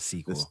know, just The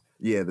sequel.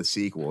 the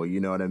sequel. You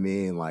know what I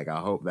mean? Like, I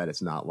hope that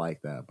it's not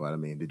like that. But I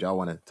mean, did y'all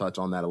want to touch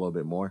on that a little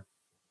bit more?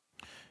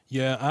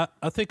 Yeah,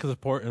 I think it's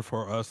important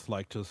for us to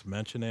like just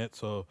mention it,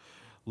 so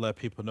let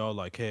people know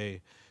like,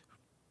 hey,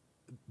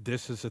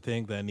 this is a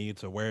thing that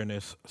needs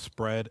awareness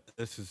spread.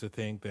 This is a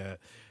thing that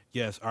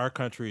yes, our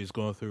country is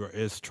going through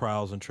its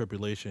trials and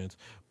tribulations,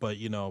 but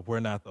we're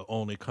not the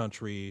only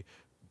country,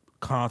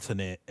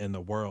 continent in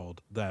the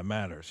world that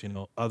matters.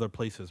 Other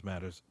places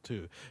matters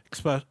too,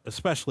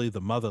 especially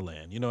the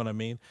motherland. You know what I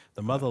mean?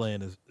 The Facts.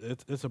 motherland is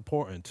it's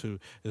important to,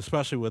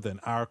 especially within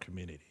our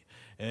community.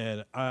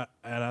 And I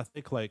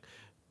think like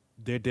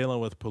they're dealing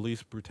with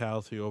police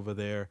brutality over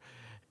there,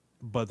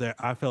 but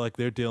I feel like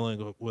they're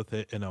dealing with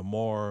it in a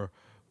more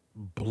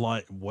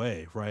blunt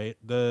way, right?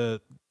 They're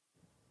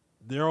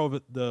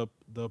over the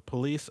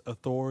police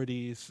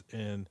authorities,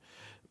 and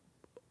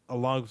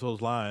along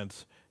those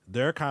lines,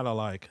 they're kind of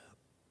like,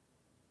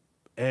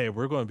 hey,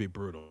 we're going to be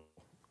brutal.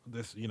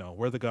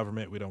 We're the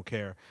government, we don't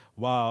care.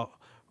 While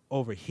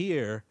over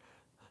here,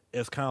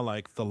 it's kind of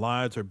like the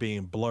lines are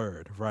being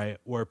blurred, right?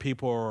 Where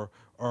people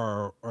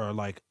are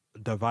like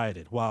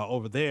divided. While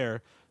over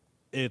there,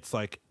 it's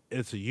like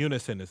it's a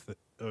unison.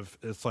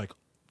 It's like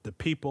the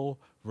people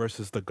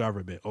versus the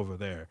government over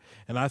there,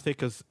 and I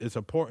think it's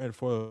important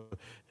for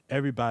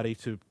everybody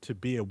to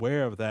be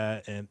aware of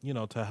that, and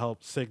to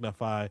help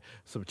signify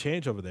some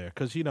change over there,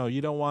 because you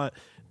don't want,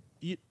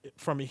 you,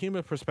 from a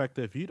human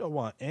perspective, you don't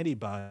want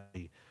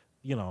anybody,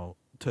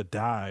 to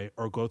die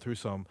or go through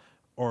some,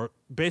 or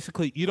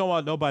basically, you don't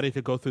want nobody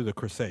to go through the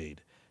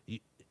crusade.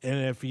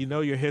 And if you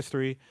know your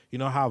history, you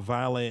know how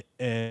violent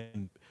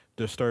and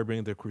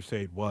disturbing the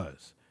crusade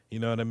was. You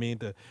know what I mean?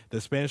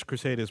 The Spanish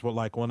Crusade is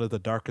like one of the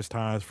darkest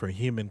times for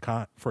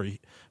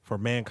for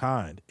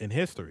mankind in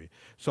history.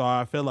 So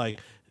I feel like,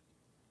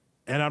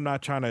 and I'm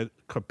not trying to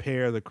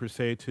compare the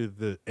crusade to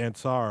the and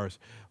SARS,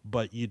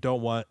 but you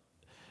don't want.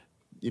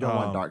 You don't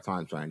want um, dark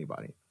times for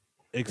anybody.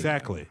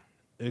 Exactly.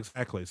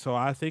 Exactly. So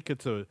I think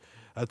it's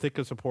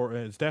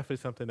important. It's definitely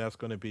something that's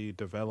going to be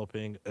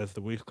developing as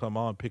the weeks come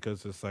on,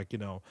 because it's like,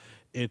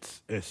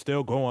 it's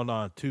still going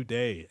on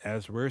today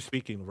as we're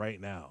speaking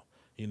right now,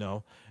 you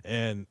know.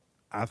 And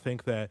I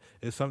think that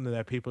it's something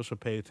that people should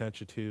pay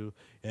attention to,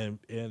 and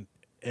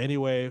any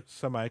way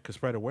somebody could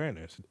spread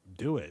awareness,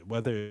 do it.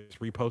 Whether it's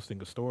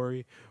reposting a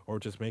story or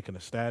just making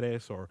a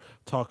status or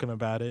talking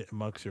about it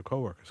amongst your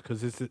coworkers,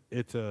 because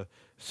it's a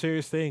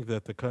serious thing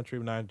that the country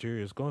of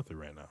Nigeria is going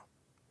through right now.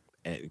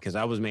 Because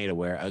I was made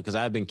aware, because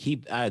I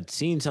had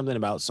seen something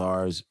about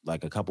SARS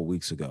like a couple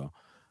weeks ago,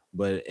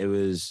 but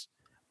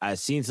I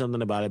seen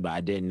something about it, but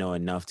I didn't know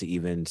enough to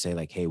even say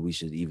like, hey, we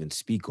should even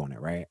speak on it,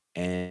 right?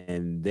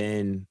 And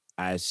then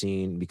I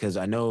seen, because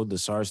I know the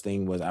SARS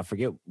thing was, I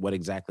forget what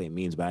exactly it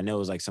means, but I know it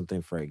was like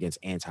something for against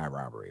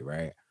anti-robbery,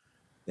 right?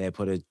 They had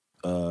put a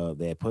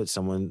they had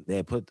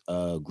put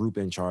a group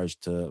in charge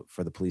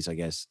for the police, I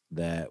guess,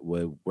 that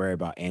would worry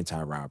about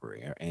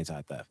anti-robbery or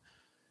anti-theft.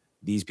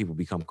 These people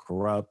become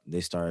corrupt.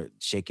 They start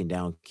shaking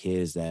down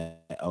kids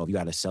that, oh, if you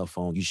got a cell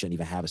phone, you shouldn't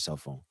even have a cell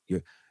phone.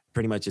 You're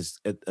pretty much, it's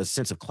a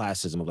sense of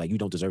classism of like, you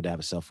don't deserve to have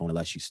a cell phone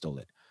unless you stole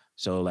it.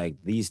 So like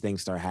these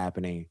things start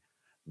happening.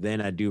 Then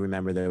I do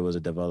remember there was a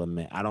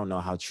development. I don't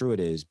know how true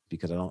it is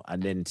because I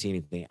didn't see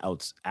anything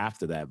else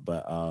after that.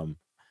 But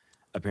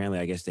apparently,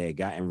 I guess they had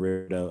gotten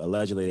rid of,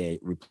 allegedly they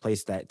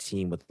replaced that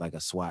team with like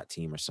a SWAT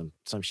team or some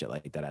shit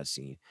like that I've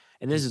seen.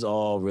 And this is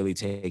all really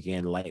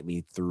taken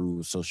lightly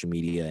through social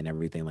media and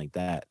everything like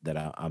that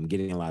I'm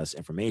getting a lot of this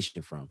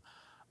information from.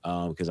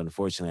 Because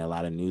unfortunately, a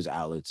lot of news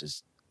outlets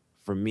is,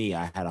 for me,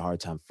 I had a hard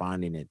time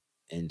finding it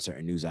in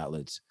certain news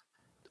outlets.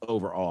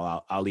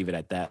 Overall, I'll leave it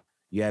at that.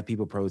 You have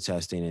people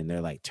protesting and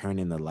they're like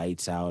turning the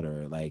lights out,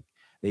 or like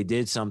they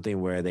did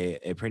something where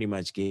it pretty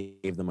much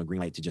gave them a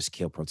green light to just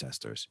kill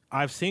protesters.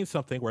 I've seen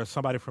something where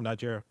somebody from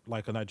Nigeria,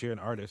 like a Nigerian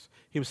artist,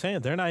 he was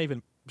saying they're not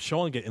even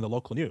showing it in the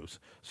local news.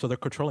 So they're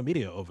controlling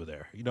media over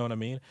there. You know what I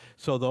mean?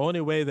 So the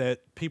only way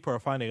that people are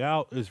finding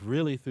out is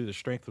really through the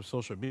strength of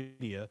social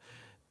media,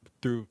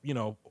 through,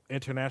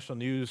 international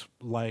news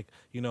like,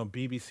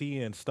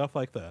 BBC and stuff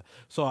like that.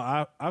 So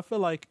I feel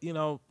like,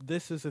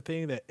 this is a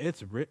thing that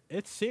it's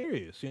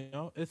serious,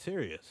 it's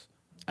serious.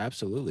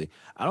 Absolutely.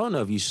 I don't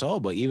know if you saw,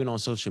 but even on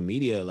social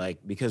media, like,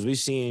 because we've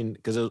seen,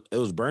 because it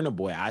was Burna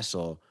Boy I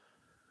saw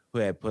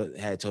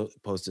who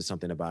posted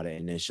something about it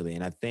initially,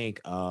 and I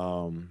think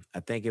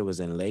it was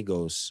in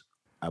Lagos,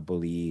 I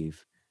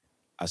believe.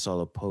 I saw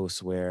a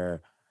post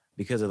where,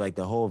 because of like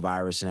the whole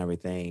virus and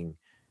everything,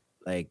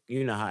 like,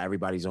 you know how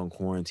everybody's on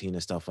quarantine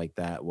and stuff like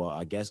that. Well,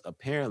 I guess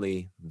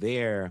apparently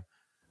there,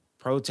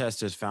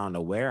 protesters found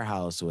a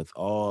warehouse with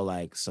all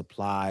like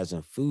supplies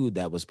and food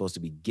that was supposed to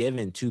be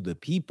given to the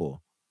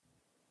people,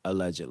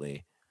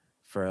 allegedly,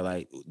 for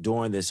like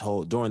during this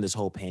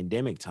whole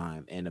pandemic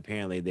time. And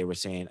apparently they were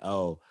saying,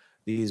 oh,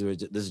 this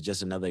is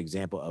just another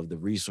example of the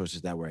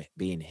resources that were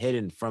being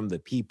hidden from the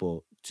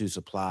people to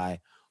supply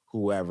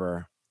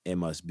whoever it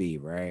must be,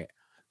 right?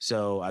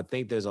 So I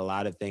think there's a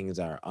lot of things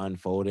that are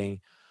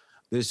unfolding.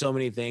 There's so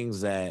many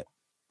things that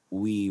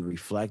we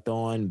reflect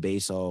on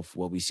based off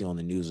what we see on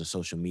the news and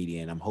social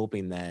media. And I'm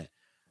hoping that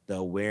the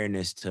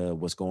awareness to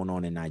what's going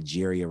on in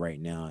Nigeria right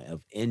now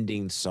of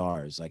ending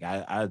SARS, like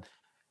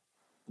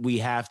we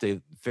have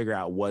to figure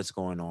out what's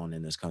going on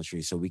in this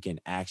country so we can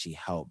actually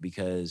help,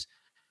 because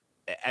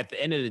at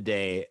the end of the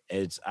day,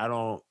 it's I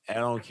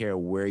don't care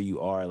where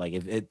you are. Like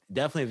if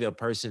a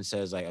person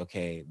says like,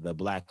 okay, the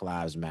Black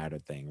Lives Matter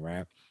thing,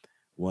 right?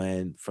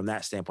 When from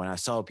that standpoint, I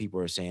saw people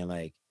are saying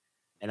like,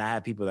 and I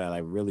have people that are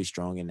like really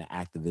strong into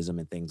activism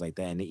and things like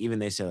that. And even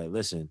they say like,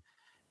 listen,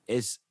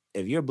 it's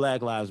if you're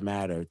Black Lives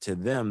Matter, to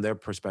them, their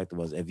perspective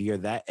was if you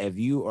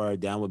are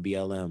down with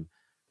BLM,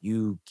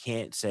 you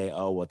can't say,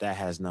 oh, well, that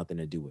has nothing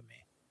to do with me.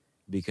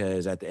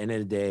 Because at the end of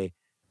the day,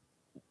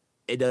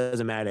 it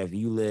doesn't matter if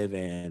you live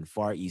in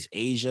Far East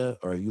Asia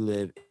or if you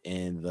live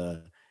in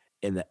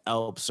the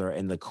Alps or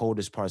in the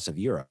coldest parts of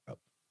Europe.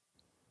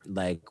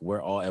 Like if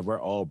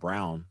we're all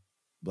brown,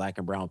 black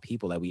and brown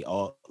people, that we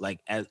all like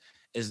as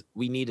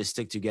we need to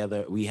stick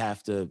together. We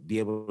have to be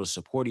able to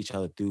support each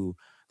other through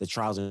the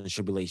trials and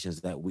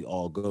tribulations that we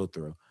all go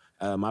through.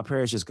 My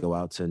prayers just go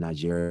out to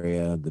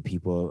Nigeria, the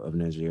people of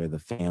Nigeria, the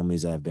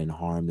families that have been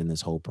harmed in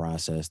this whole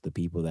process, the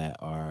people that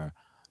are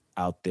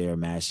out there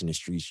mashing the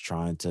streets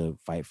trying to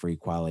fight for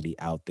equality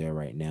out there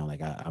right now.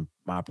 Like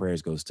my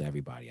prayers goes to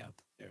everybody out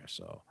there.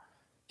 So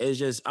it's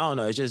just I don't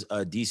know. It's just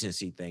a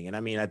decency thing, and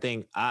I mean, I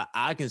think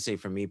I can say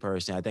for me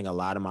personally, I think a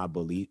lot of my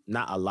belief,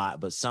 not a lot,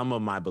 but some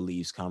of my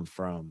beliefs come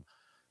from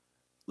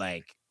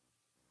like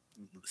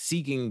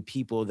seeking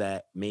people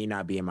that may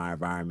not be in my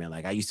environment.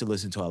 Like I used to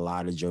listen to a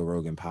lot of Joe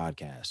Rogan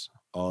podcasts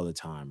all the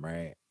time,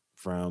 right?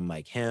 From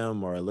like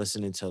him or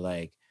listening to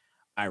like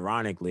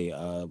ironically,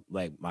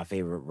 like my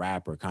favorite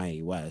rapper,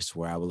 Kanye West,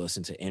 where I would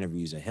listen to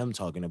interviews of him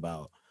talking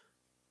about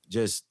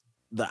just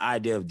the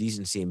idea of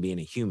decency and being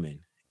a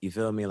human. You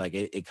feel me? Like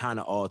it kind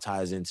of all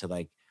ties into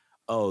like,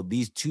 oh,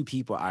 these two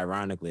people,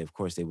 ironically, of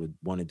course, they would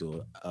want to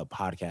do a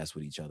podcast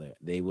with each other.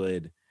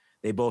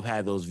 They both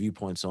had those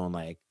viewpoints on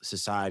like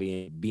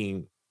society and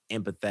being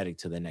empathetic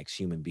to the next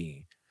human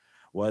being.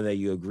 Whether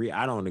you agree,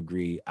 I don't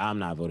agree. I'm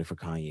not voting for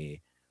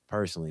Kanye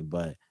personally,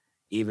 but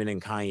even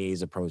in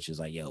Kanye's approach is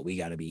like, yo, we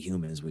got to be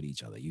humans with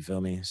each other. You feel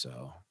me?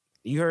 So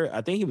you heard,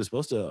 I think he was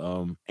supposed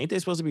to, ain't they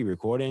supposed to be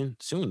recording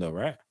soon though,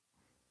 right?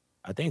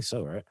 I think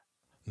so, right?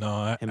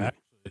 No, Him,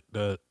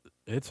 actually,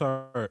 it's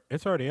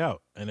already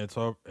out, and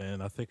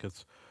and I think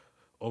it's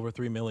over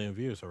 3 million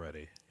views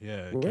already.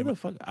 Yeah, it where came the out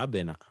fuck I've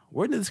been?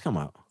 Where did this come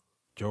out?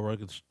 Joe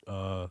Rogan's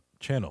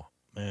channel,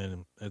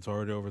 and it's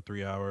already over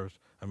 3 hours.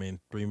 I mean,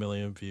 3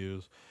 million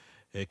views.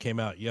 It came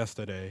out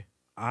yesterday.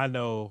 I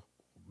know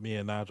me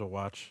and Nigel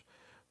watch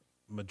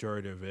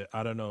majority of it.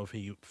 I don't know if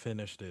he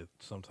finished it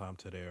sometime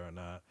today or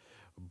not,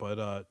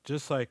 but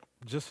just the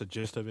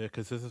gist of it,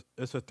 because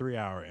it's a 3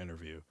 hour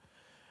interview.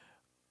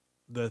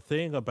 The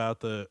thing about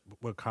the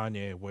with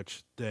Kanye,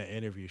 which the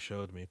interview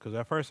showed me, because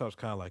at first I was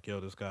kind of like, "Yo,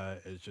 this guy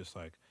is just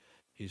like,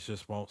 he's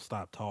just won't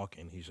stop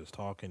talking. He's just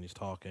talking. He's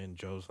talking.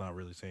 Joe's not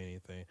really saying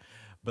anything."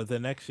 But the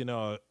next,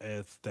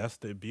 it's that's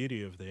the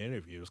beauty of the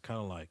interview. It's kind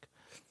of like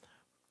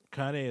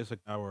Kanye is a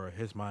guy where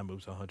his mind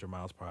moves 100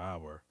 miles per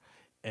hour,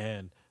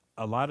 and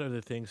a lot of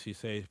the things he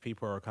says,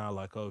 people are kind of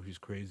like, "Oh, he's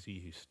crazy.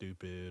 He's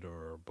stupid,"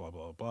 or blah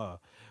blah blah.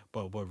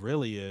 But what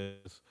really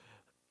is,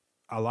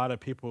 a lot of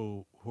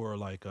people who are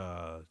like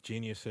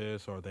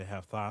geniuses, or they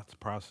have thoughts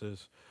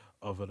process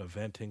of it,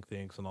 inventing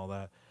things and all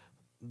that,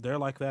 they're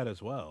like that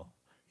as well.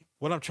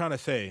 What I'm trying to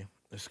say,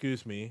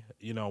 excuse me,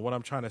 what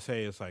I'm trying to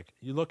say is like,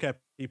 you look at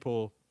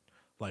people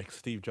like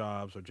Steve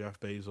Jobs or Jeff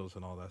Bezos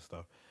and all that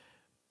stuff,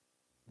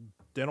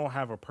 they don't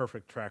have a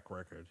perfect track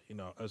record,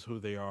 as who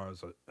they are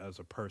as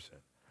a person.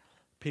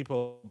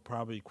 People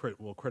probably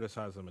will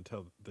criticize them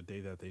until the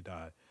day that they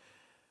die,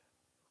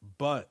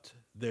 but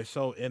they're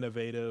so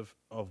innovative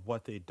of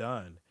what they've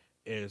done,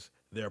 is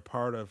they're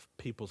part of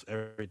people's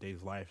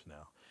everyday's life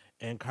now.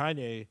 And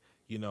Kanye,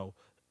 you know,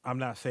 I'm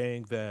not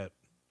saying that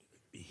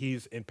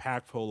he's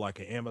impactful like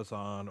an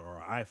Amazon or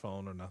an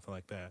iPhone or nothing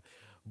like that,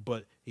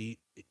 but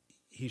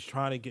he's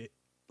trying to get,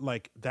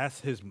 like, that's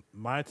his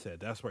mindset.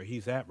 That's where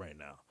he's at right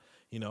now.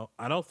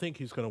 I don't think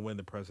he's going to win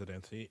the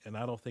presidency, and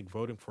I don't think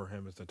voting for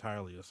him is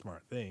entirely a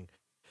smart thing.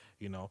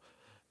 You know,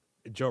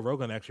 Joe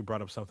Rogan actually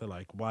brought up something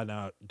like, why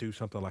not do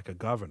something like a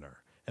governor?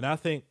 And I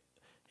think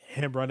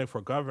him running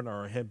for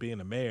governor or him being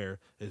a mayor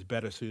is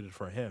better suited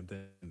for him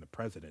than the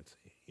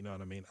presidency. You know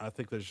what I mean? I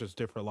think there's just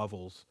different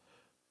levels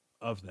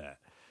of that.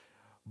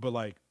 But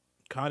like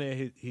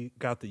Kanye, he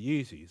got the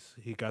Yeezys,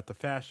 he got the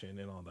fashion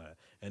and all that,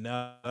 and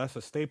now that's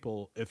a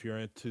staple if you're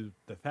into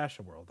the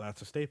fashion world.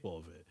 That's a staple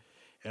of it,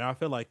 and I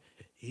feel like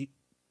he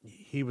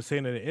he was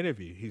saying in an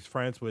interview he's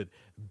friends with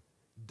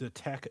the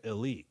tech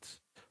elites,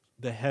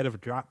 the head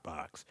of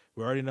Dropbox.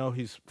 We already know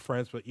he's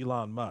friends with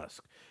Elon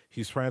Musk.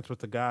 He's friends with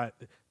the guy,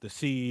 the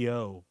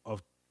CEO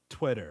of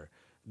Twitter,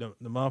 the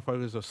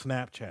motherfuckers of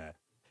Snapchat,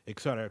 et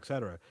cetera, et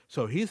cetera.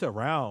 So he's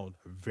around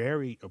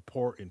very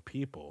important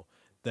people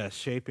that's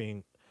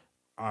shaping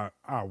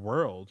our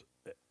world,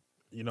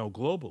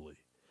 globally.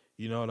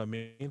 You know what I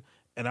mean?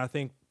 And I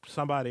think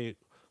somebody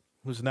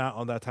who's not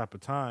on that type of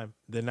time,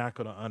 they're not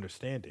going to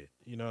understand it.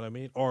 You know what I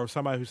mean? Or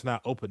somebody who's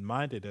not open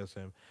minded as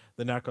him,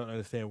 they're not going to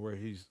understand where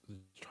he's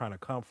trying to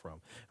come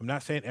from. I'm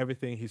not saying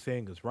everything he's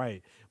saying is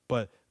right,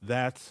 but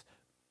that's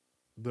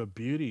the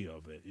beauty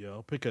of it,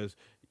 because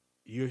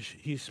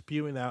he's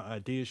spewing out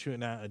ideas,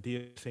 shooting out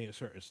ideas, saying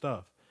certain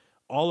stuff.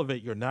 All of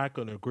it you're not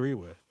going to agree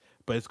with,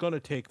 but it's going to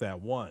take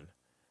that one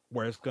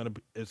where it's going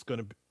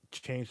to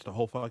change the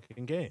whole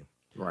fucking game.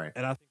 Right.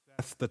 And I think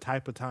that's the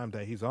type of time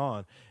that he's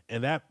on.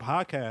 And that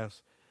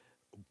podcast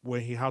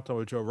when he hopped on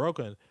with Joe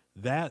Rogan,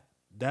 that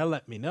that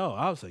let me know.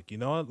 I was like, you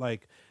know what,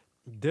 like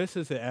this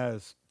isn't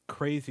as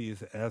crazy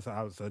as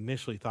I was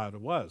initially thought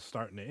it was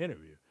starting the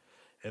interview.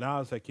 And I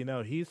was like,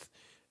 he's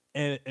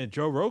and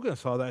Joe Rogan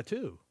saw that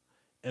too.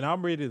 And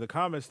I'm reading the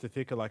comments to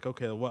think of like,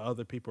 okay, what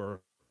other people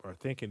are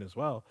thinking as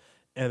well.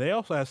 And they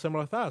also had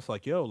similar thoughts,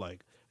 like, yo,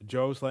 like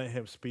Joe's letting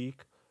him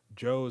speak.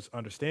 Joe's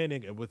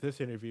understanding, and with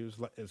this interview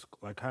is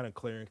like kind of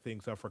clearing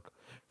things up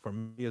for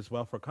me as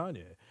well for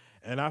Kanye.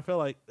 And I feel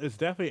like it's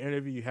definitely an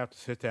interview you have to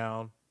sit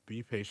down,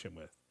 be patient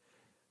with,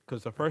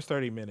 because the first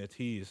 30 minutes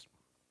he's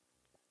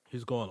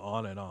going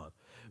on and on.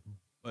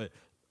 But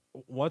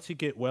once you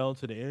get well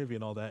into the interview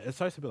and all that, it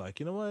starts to be like,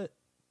 you know what,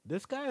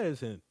 this guy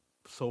isn't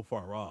so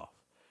far off.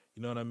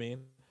 You know what I mean?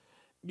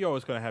 You're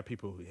always gonna have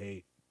people who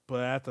hate,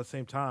 but at the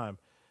same time,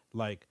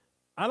 like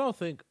I don't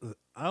think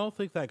I don't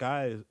think that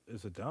guy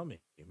is a dummy,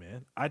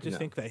 man. I just No.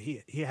 think that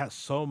he has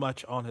so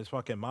much on his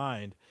fucking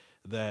mind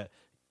that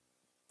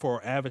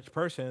for average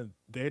person,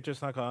 they're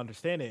just not gonna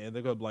understand it, and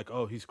they're gonna be like,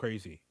 "Oh, he's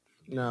crazy."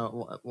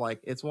 No, like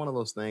it's one of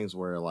those things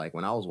where like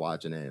when I was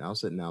watching it and I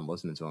was sitting down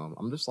listening to him,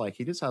 I'm just like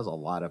he just has a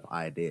lot of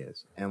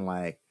ideas. And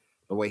like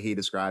the way he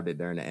described it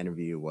during the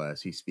interview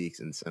was he speaks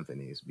in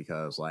symphonies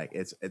because like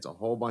it's a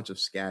whole bunch of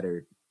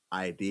scattered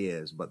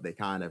ideas, but they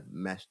kind of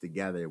mesh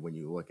together when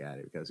you look at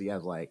it because he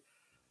has like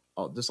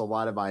just a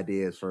lot of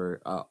ideas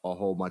for a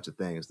whole bunch of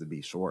things to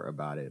be short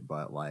about it.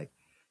 But like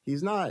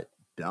he's not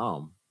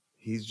dumb,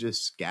 he's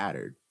just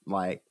scattered.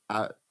 Like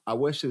I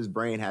wish his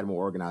brain had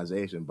more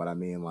organization, but I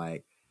mean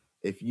like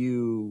if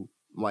you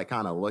like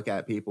kind of look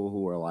at people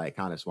who are like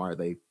kind of smart,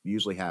 they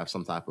usually have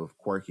some type of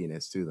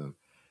quirkiness to them.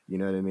 You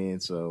know what I mean?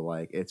 So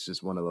like it's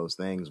just one of those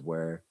things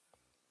where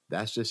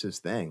that's just his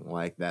thing.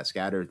 Like that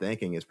scattered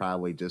thinking is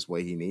probably just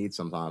what he needs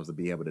sometimes to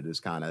be able to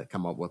just kind of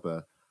come up with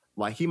a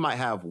like he might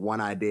have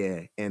one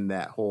idea in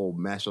that whole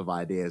mesh of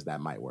ideas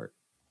that might work,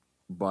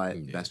 but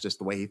Yeah. that's just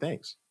the way he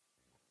thinks.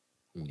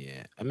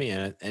 Yeah. I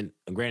mean, and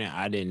granted,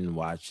 I didn't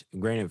watch.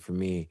 Granted, for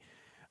me,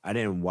 I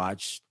didn't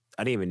watch.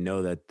 I didn't even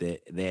know that they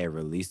had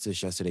released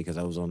this yesterday because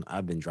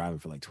I've been driving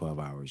for like 12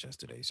 hours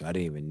yesterday, so I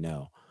didn't even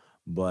know.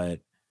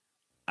 But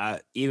I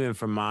even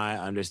from my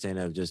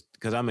understanding of just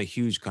because I'm a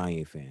huge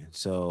Kanye fan,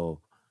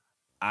 so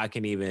I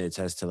can even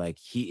attest to like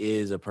he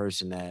is a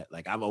person that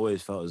like I've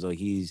always felt as though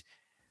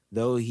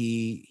though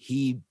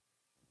he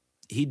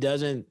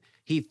doesn't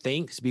he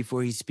thinks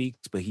before he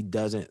speaks, but he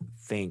doesn't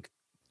think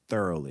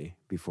thoroughly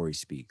before he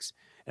speaks.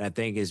 And I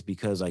think it's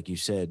because, like you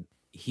said,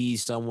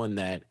 he's someone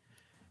that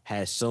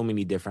has so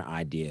many different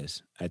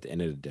ideas at the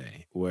end of the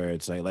day, where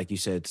it's like you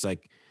said, it's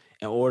like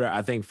in order,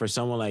 I think for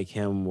someone like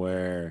him,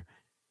 where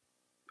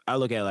I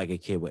look at like a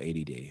kid with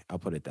ADD, I'll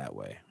put it that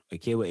way. A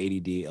kid with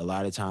ADD, a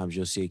lot of times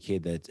you'll see a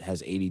kid that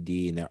has ADD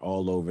and they're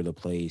all over the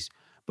place.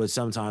 But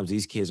sometimes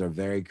these kids are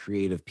very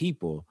creative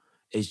people.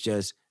 It's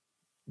just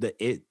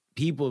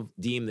people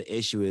deem the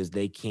issue is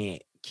they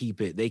can't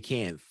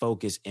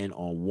focus in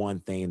on one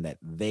thing that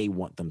they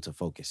want them to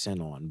focus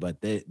in on.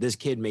 But this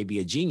kid may be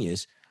a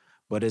genius,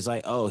 but it's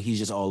like, oh, he's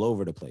just all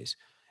over the place.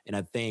 And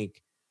I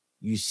think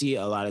you see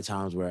a lot of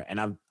times where,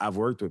 and I've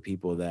worked with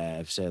people that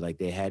have said like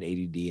they had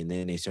ADD and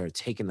then they started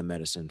taking the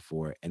medicine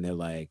for it, and they're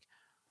like,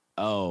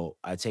 oh,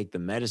 I take the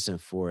medicine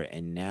for it,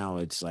 and now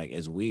it's like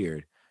it's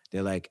weird.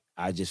 They're like,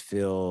 I just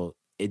feel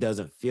they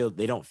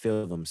don't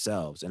feel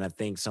themselves. And I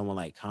think someone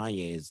like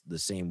Kanye is the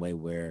same way,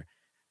 where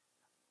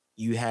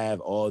you have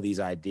all these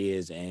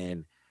ideas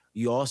and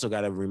you also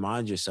got to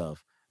remind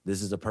yourself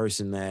this is a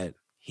person that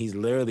he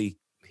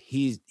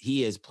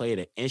has played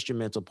an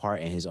instrumental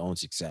part in his own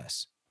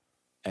success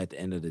at the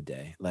end of the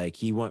day. Like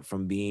he went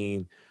from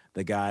being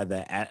the guy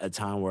that at a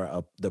time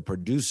where the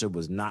producer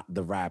was not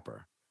the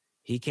rapper.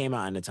 He came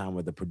out in a time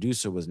where the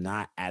producer was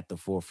not at the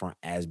forefront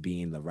as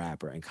being the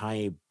rapper. And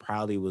Kanye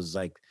probably was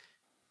like,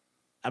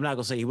 I'm not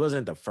gonna say he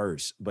wasn't the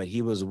first, but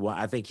he was one.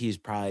 I think he's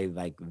probably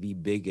like the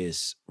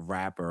biggest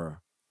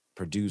rapper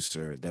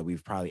producer that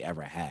we've probably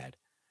ever had,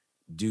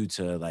 due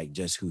to like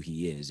just who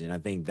he is. And I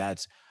think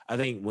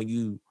when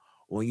you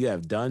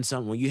have done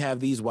something, when you have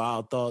these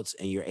wild thoughts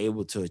and you're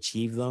able to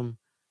achieve them,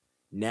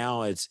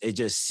 now it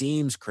just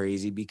seems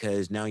crazy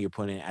because now you're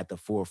putting it at the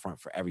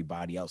forefront for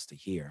everybody else to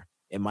hear.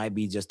 It might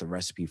be just a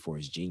recipe for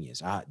his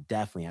genius. I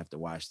definitely have to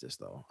watch this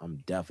though. I'm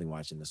definitely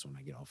watching this when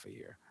I get off of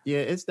here. Yeah,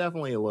 it's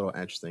definitely a little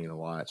interesting to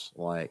watch.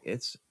 Like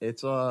it's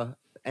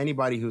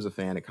anybody who's a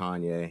fan of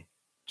Kanye,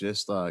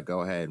 just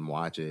go ahead and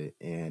watch it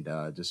and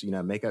just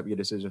make up your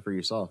decision for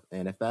yourself.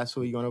 And if that's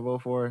who you're gonna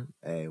vote for,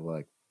 hey,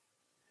 look,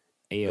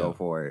 Hey, go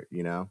for it.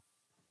 yeah,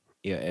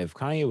 if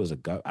Kanye was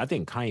I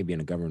think Kanye being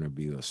a governor would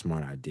be a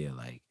smart idea.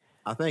 Like,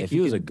 I think if he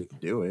he was could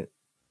do it.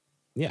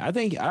 yeah,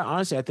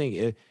 honestly,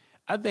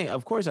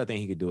 of course, I think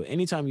he could do it.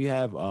 Anytime you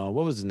have, what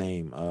was his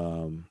name?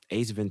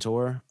 Ace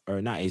Ventura,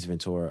 or not Ace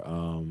Ventura.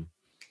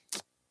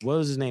 what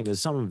was his name?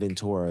 There's something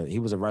Ventura. He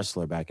was a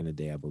wrestler back in the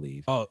day, I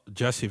believe. Oh,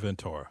 Jesse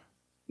Ventura.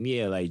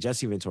 Yeah, like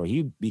Jesse Ventura.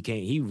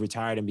 He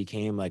retired and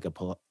became like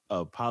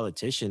a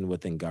politician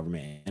within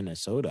government in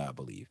Minnesota, I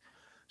believe.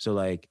 So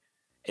like,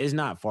 it's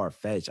not far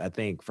fetched. I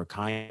think for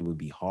Kanye it would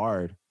be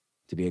hard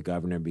to be a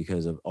governor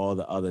because of all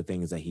the other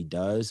things that he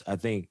does. I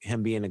think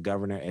him being a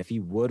governor, if he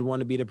would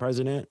want to be the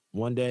president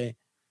one day,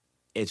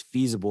 it's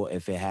feasible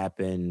if it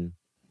happened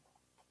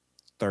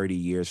 30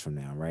 years from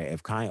now, right?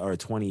 If Kanye, or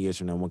 20 years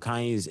from now, when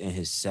Kanye is in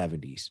his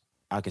 70s,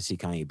 I could see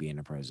Kanye being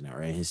the president,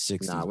 or in his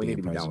 60s We need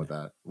being to be done with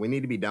president. that. We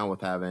need to be done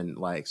with having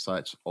like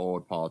such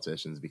old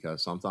politicians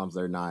because sometimes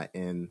they're not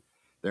in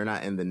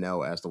the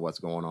know as to what's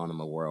going on in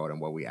the world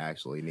and what we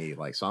actually need.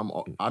 Like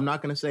I'm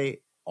not going to say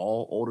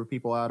all older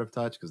people out of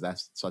touch because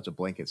that's such a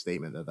blanket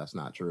statement that that's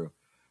not true.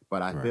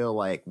 But I Right. feel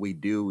like we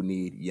do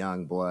need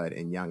young blood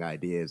and young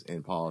ideas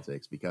in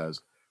politics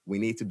because we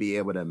need to be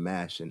able to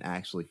mesh and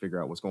actually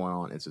figure out what's going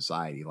on in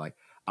society. Like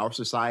our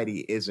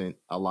society isn't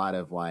a lot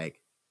of like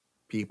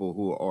people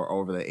who are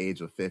over the age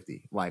of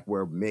 50. Like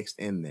we're mixed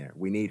in there.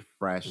 We need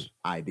fresh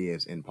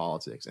ideas in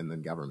politics and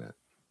then government.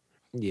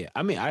 Yeah,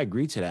 I mean, I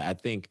agree to that. I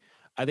think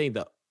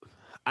the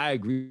I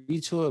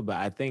agree to it, but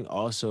I think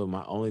also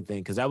my only thing,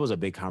 because that was a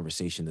big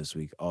conversation this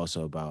week,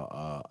 also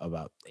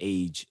about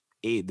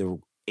the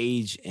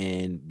age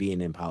and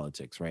being in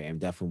politics, right? And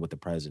definitely with the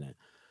president.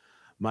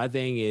 My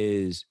thing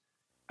is,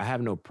 I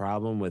have no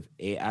problem with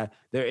age.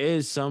 There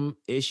is some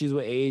issues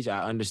with age.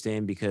 I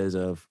understand because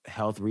of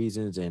health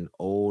reasons and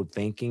old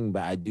thinking,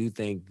 but I do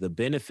think the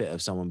benefit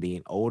of someone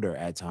being older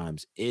at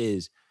times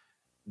is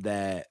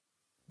that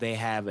they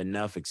have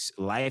enough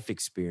life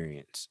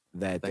experience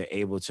that Thank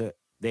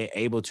they're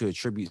able to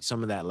attribute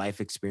some of that life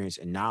experience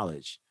and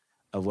knowledge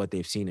of what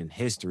they've seen in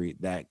history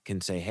that can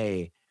say,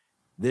 hey,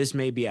 this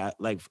may be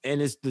like, and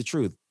it's the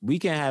truth. We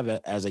can have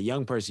as a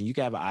young person, you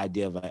can have an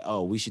idea of like,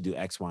 oh, we should do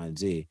X, Y, and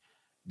Z.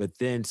 But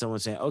then someone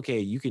saying, okay,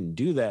 you can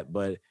do that.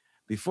 But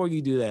before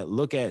you do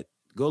that,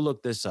 go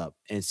look this up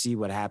and see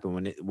what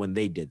happened when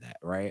they did that.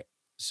 Right.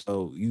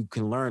 So you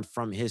can learn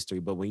from history.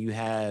 But when you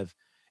have,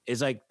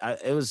 it's like,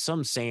 it was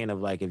some saying of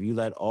like, if you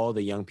let all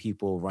the young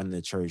people run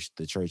the church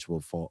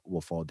will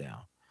fall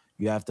down.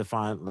 You have to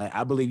find, like,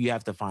 I believe you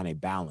have to find a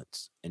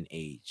balance in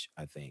age,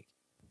 I think.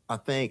 I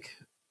think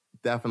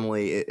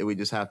definitely we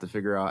just have to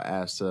figure out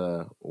as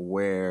to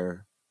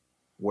where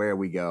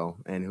we go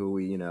and who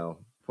we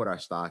put our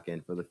stock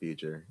in for the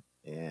future.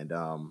 And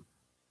I'm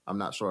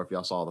not sure if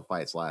y'all saw the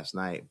fights last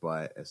night,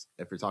 but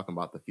if you're talking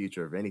about the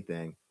future of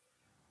anything,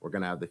 we're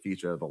gonna have the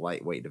future of the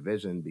lightweight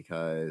division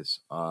because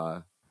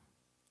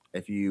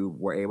if you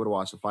were able to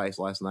watch the fights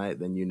last night,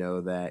 then you know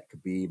that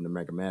Habib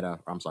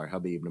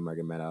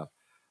Nurmagomedov,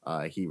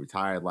 he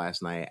retired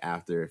last night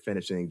after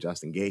finishing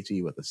Justin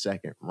Gaethje with a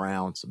second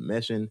round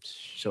submission,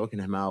 choking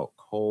him out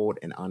cold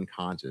and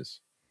unconscious.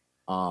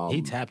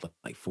 He tapped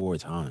like 4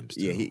 times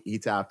too. Yeah, he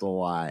tapped a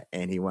lot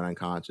and he went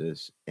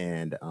unconscious.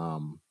 And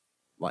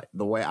like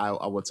the way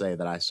I would say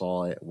that I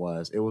saw it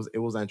was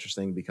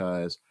interesting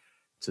because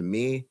to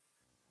me,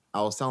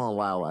 I was telling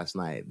Lyle last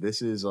night,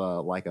 this is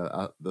like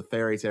the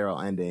fairy tale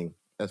ending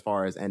as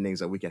far as endings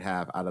that we could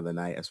have out of the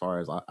night, as far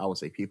as I would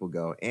say people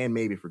go, and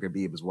maybe for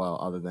Khabib as well,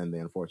 other than the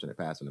unfortunate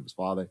passing of his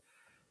father.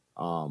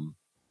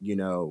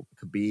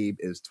 Khabib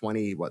is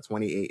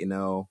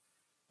 28-0,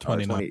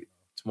 29.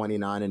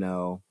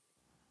 29-0.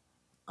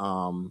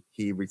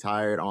 He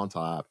retired on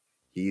top.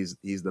 He's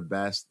the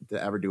best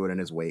to ever do it in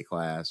his weight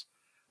class.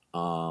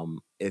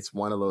 It's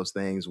one of those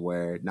things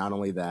where not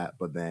only that,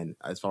 but then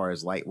as far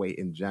as lightweight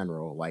in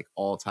general, like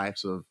all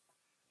types of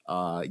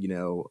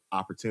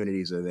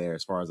opportunities are there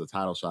as far as the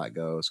title shot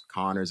goes.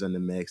 Connor's in the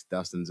mix,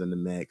 Dustin's in the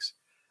mix,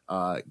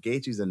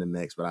 Gaethje's in the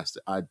mix, but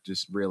I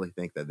just really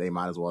think that they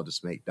might as well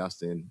just make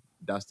Dustin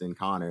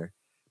Connor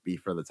be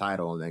for the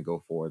title and then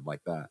go forward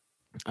like that.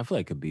 I feel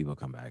like Khabib will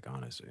come back,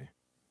 honestly.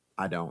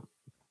 I don't.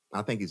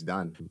 I think he's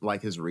done.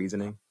 Like his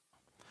reasoning.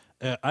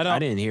 I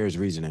didn't hear his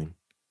reasoning.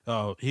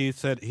 Oh, he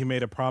said he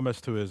made a promise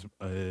to his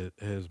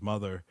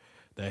mother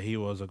that he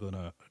wasn't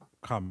gonna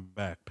come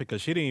back because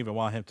she didn't even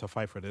want him to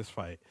fight for this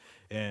fight.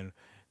 And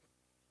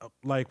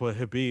like with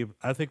Habib,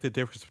 I think the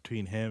difference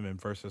between him and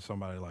versus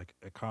somebody like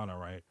Connor,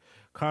 right?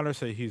 Connor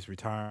said he's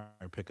retiring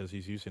because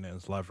he's using it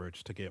as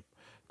leverage to get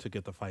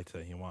the fights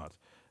that he wants.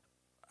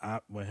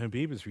 When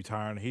Habib is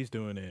retiring, he's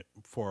doing it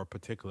for a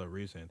particular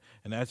reason.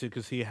 And as you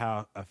can see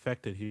how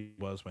affected he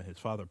was when his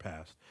father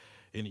passed.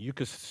 And you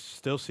could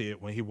still see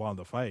it when he won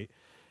the fight.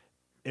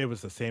 It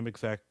was the same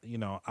exact,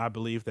 I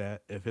believe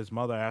that if his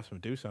mother asked him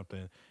to do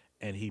something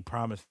and he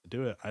promised to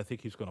do it, I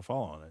think he's going to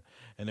fall on it.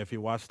 And if you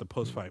watch the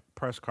post-fight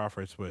press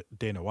conference with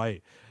Dana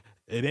White,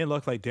 it didn't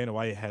look like Dana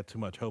White had too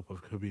much hope of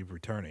Habib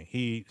returning.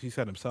 He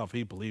said himself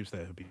he believes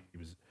that Habib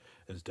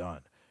is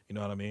done. You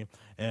know what I mean?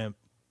 And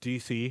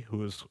DC,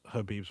 who is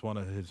Habib's one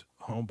of his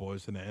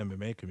homeboys in the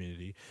MMA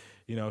community,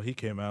 he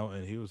came out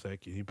and he was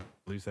like, he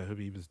believes that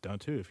Habib is done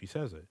too if he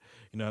says it.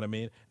 You know what I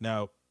mean?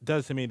 Now,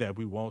 doesn't mean that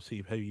we won't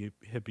see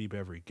Habib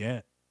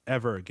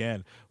ever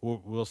again.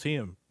 We'll see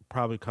him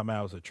probably come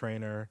out as a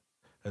trainer,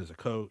 as a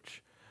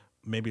coach,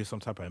 maybe some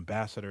type of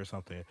ambassador or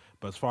something.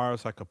 But as far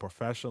as like a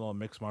professional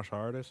mixed martial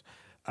artist,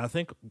 I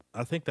think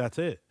I think that's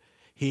it.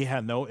 He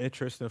had no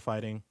interest in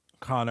fighting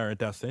Connor and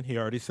Dustin. He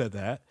already said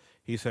that.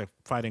 He said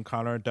fighting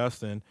Connor and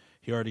Dustin,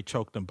 he already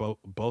choked them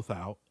both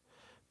out.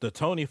 The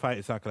Tony fight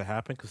is not going to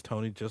happen because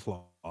Tony just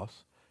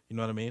lost. You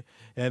know what I mean?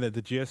 And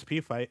the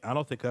GSP fight, I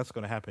don't think that's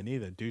going to happen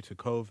either due to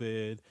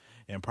COVID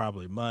and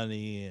probably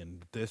money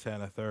and this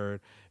and a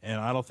third.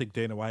 And I don't think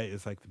Dana White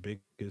is like the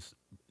biggest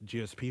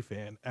GSP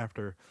fan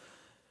after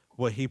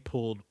what he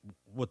pulled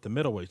with the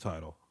middleweight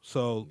title.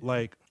 So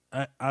like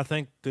I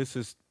think this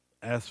is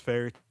as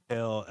fairy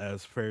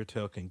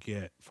tale can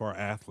get for an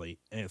athlete,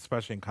 and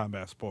especially in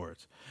combat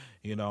sports.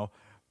 You know,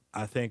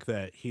 I think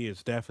that he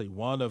is definitely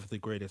one of the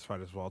greatest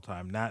fighters of all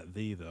time. Not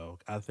the though.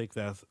 I think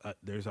that's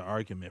there's an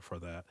argument for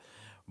that,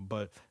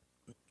 but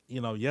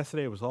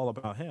yesterday was all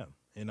about him.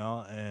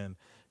 And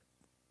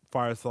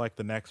far as like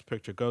the next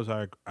picture goes,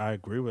 I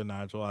agree with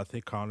Nigel. I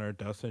think Connor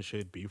Dustin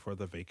should be for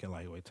the vacant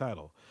lightweight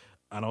title.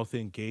 I don't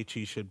think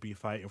Gaethje should be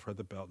fighting for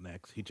the belt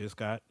next. He just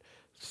got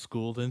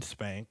schooled and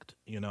spanked,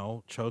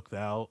 choked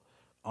out,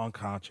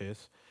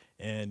 unconscious,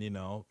 and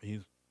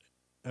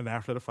and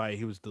after the fight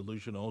he was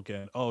delusional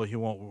again. Oh, he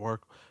won't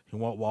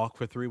walk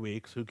for 3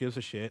 weeks. Who gives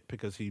a shit?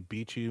 Because he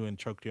beat you and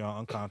choked you out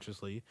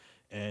unconsciously,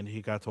 and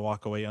he got to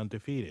walk away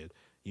undefeated.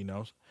 You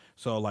know,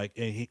 so like,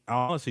 and he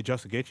honestly,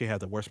 Justin Gaethje had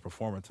the worst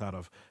performance out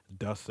of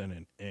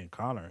Dustin and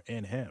Connor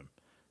and him.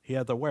 He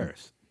had the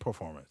worst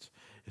performance.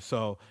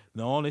 So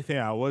the only thing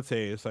I would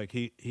say is like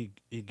he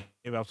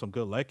gave out some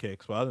good leg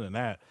kicks, but other than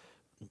that,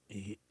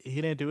 he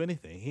didn't do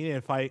anything. He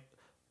didn't fight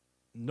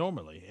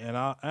normally, and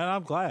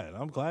I'm glad.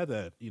 I'm glad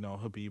that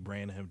Habib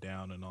ran him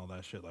down and all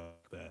that shit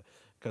like that.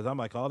 Because I'm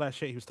like all that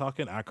shit he was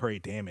talking. I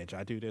create damage.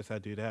 I do this. I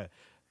do that.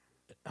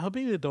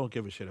 Habib don't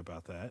give a shit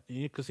about that.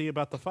 You could see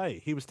about the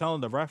fight. He was telling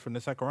the ref in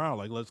the second round,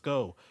 like, "Let's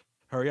go,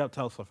 hurry up,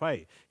 tell us to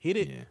fight." He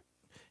did.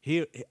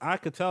 Yeah. I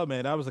could tell,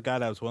 man, that was a guy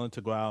that was willing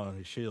to go out on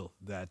his shield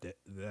that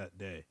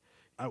day.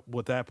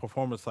 With that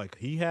performance like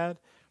he had,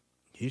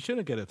 he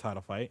shouldn't get a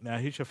title fight. Now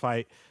he should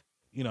fight,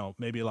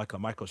 maybe like a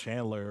Michael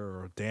Chandler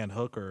or Dan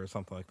Hooker or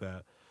something like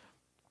that.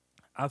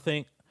 I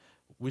think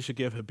we should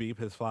give Habib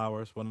his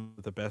flowers, one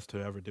of the best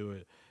to ever do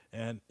it.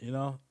 And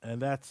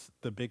and that's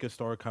the biggest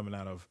story coming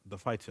out of the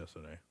fights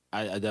yesterday.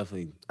 I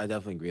definitely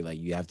agree. Like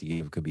you have to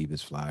give Khabib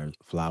his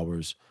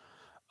flowers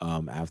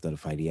after the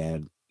fight he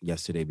had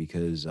yesterday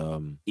because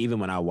even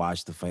when I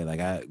watched the fight, like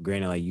I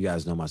granted, like you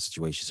guys know my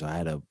situation, so I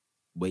had to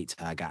wait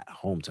till I got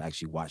home to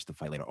actually watch the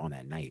fight later on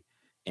that night.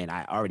 And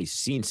I already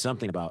seen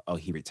something about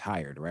he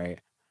retired,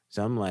 right?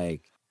 So I'm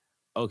like,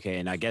 okay,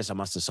 and I guess I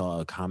must have saw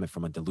a comment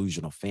from a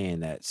delusional fan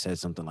that said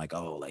something like,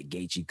 "Oh, like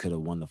Gaethje could have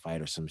won the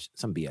fight" or some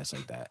BS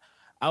like that.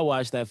 I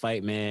watched that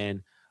fight,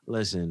 man.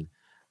 Listen,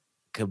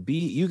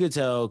 Khabib, you could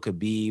tell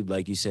Khabib,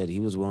 like you said, he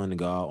was willing to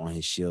go out on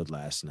his shield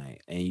last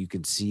night, and you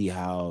could see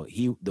how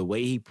the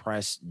way he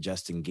pressed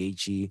Justin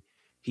Gaethje,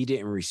 he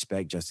didn't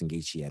respect Justin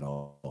Gaethje at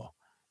all.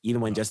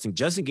 Even when No. Justin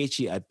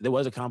Gaethje, there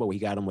was a combo where he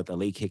got him with a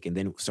leg kick and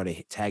then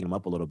started tagging him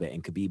up a little bit,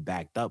 and Khabib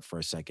backed up for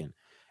a second,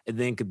 and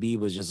then Khabib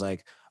was just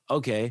like,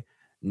 "Okay,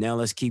 now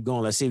let's keep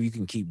going. Let's see if you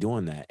can keep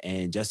doing that."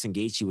 And Justin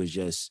Gaethje was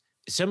just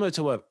similar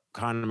to what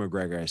Conor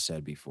McGregor has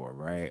said before,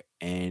 right?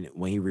 And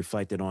when he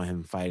reflected on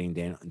him fighting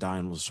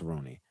Donald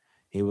Cerrone,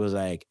 he was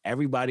like,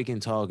 "Everybody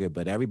can talk it,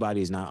 but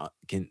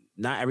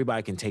not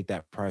everybody can take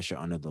that pressure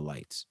under the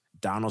lights."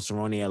 Donald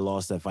Cerrone had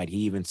lost that fight. He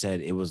even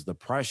said it was the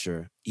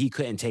pressure. He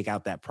couldn't take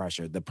out that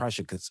pressure. The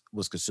pressure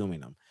was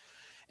consuming him.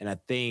 And I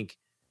think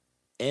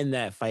in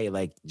that fight,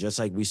 like just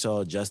like we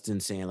saw Justin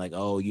saying, like,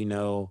 "Oh,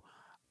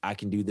 I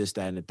can do this,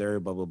 that, and the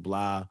third, blah, blah,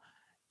 blah."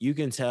 You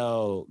can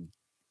tell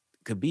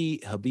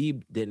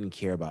Habib didn't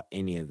care about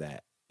any of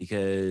that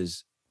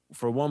because,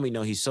 for one, we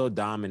know he's so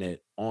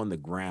dominant on the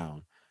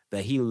ground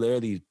that he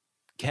literally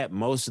kept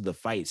most of the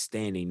fight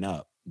standing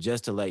up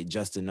just to let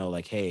Justin know,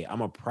 like, "Hey, I'm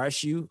going to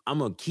press you. I'm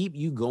going to keep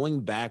you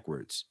going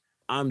backwards.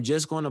 I'm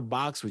just going to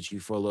box with you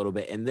for a little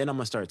bit, and then I'm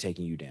going to start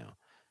taking you down."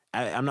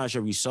 I'm not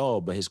sure if we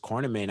saw, but his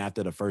cornerman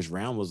after the first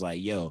round was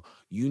like, "Yo,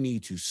 you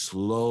need to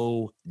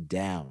slow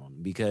down,"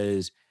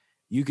 because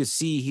you could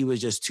see he was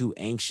just too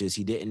anxious.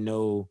 He didn't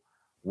know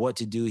what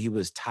to do. He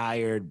was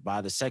tired.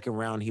 By the second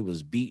round, he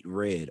was beat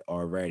red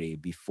already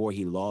before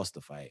he lost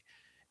the fight.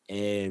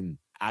 And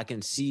I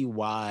can see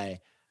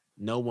why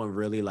no one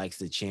really likes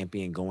the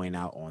champion going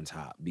out on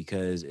top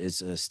because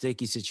it's a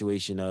sticky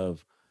situation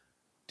of,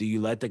 do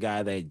you let the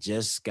guy that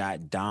just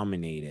got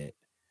dominated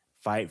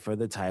fight for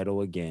the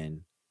title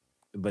again,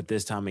 but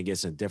this time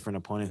against a different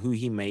opponent who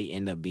he may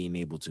end up being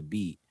able to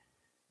beat?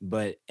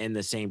 But in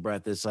the same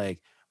breath, it's like,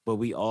 but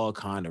we all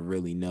kind of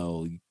really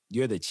know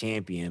you're the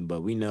champion,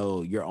 but we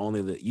know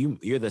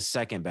you're the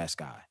second best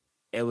guy.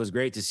 It was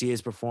great to see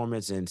his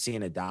performance and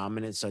seeing a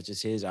dominance such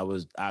as his.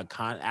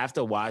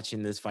 After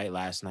watching this fight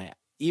last night,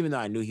 even though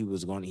I knew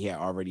he had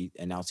already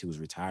announced he was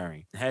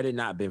retiring. Had it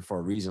not been for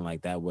a reason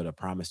like that, with a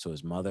promise to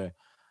his mother,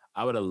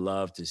 I would have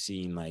loved to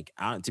see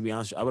to be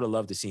honest, I would have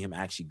loved to see him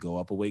actually go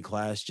up a weight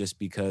class just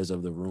because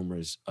of the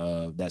rumors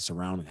that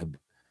surround him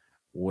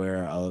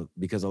where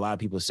because a lot of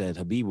people said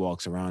Khabib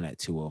walks around at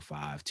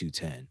 205,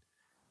 210,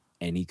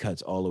 and he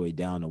cuts all the way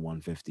down to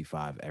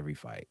 155 every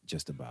fight,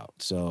 just about.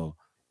 So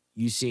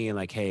you seeing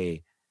like,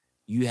 hey,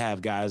 you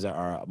have guys that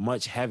are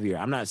much heavier.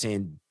 I'm not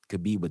saying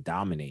Khabib would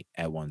dominate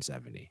at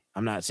 170.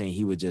 I'm not saying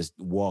he would just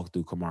walk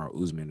through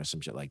Kamaru Usman or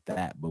some shit like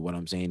that. But what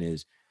I'm saying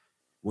is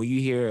when you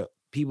hear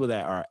people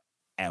that are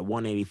at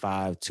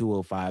 185,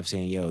 205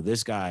 saying, yo,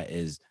 this guy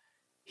is,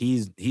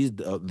 he's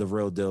the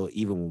real deal,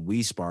 even when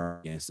we spar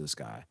against this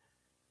guy.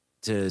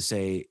 To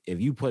say, if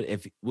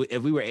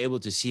we were able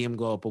to see him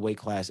go up a weight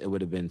class, it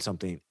would have been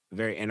something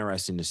very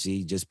interesting to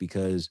see, just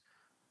because,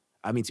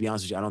 I mean, to be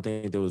honest with you, I don't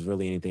think there was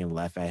really anything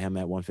left at him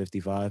at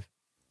 155.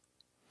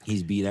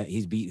 He's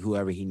beat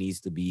whoever he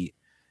needs to beat.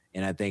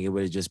 And I think it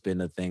would have just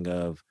been a thing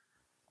of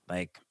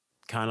like,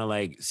 kind of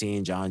like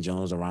seeing John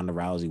Jones around the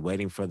Rousey,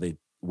 waiting for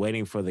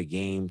the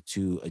game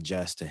to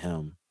adjust to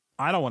him.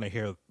 I don't want to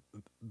hear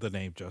the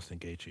name Justin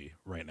Gaethje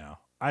right now.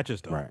 I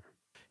just don't. Right.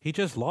 He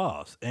just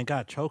lost and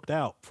got choked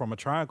out from a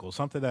triangle,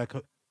 something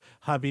that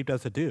Habib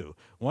doesn't do.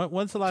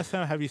 When's the last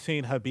time have you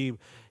seen Habib?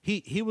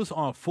 He was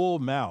on full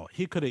mount.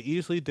 He could have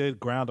easily did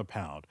ground and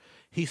pound.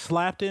 He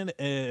slapped in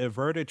an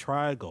inverted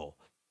triangle,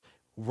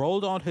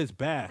 rolled on his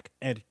back,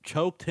 and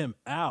choked him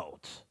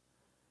out.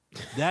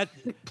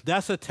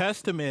 That's a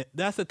testament.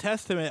 That's a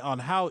testament on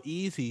how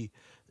easy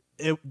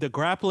the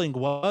grappling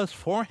was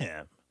for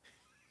him.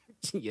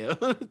 Yeah,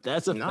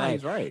 that's a fact.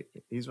 He's right.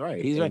 He's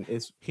right. He's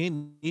right. He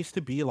needs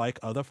to be like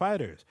other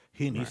fighters.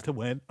 He needs to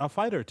win a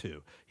fight or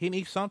two. He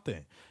needs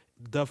something.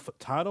 The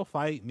title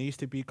fight needs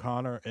to be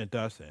Conor and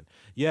Dustin.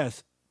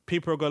 Yes,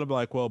 people are going to be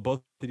like, well,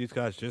 both of these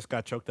guys just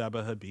got choked out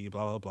by Habib,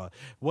 blah, blah, blah.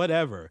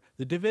 Whatever.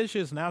 The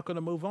division is now going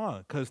to move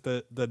on because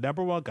the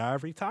number one guy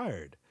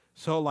retired.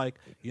 So, like,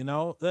 you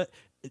know,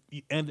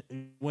 and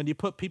when you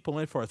put people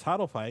in for a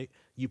title fight,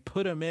 you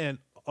put them in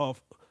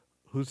of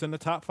who's in the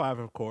top five,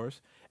 of course,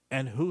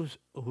 and who's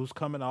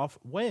coming off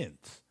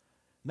wins,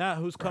 not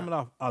who's coming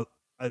off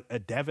a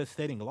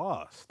devastating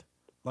loss.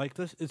 Like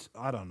this,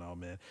 I don't know,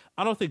 man.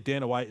 I don't think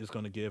Dana White is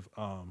going to give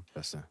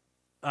Justin.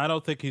 I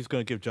don't think he's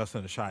going to give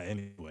Justin a shot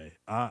anyway.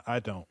 I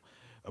don't.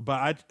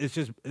 But this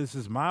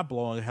is mind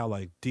blowing how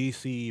like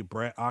DC,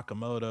 Brett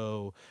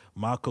Okamoto,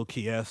 Michael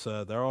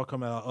Chiesa, they're all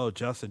coming out. Oh,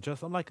 Justin.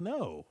 I'm like,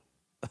 no,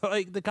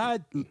 like the guy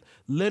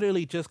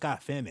literally just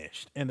got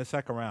finished in the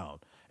second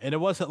round, and it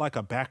wasn't like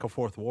a back and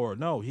forth war.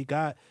 No, he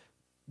got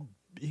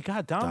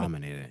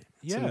dominated.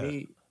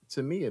 Yeah.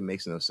 To me, it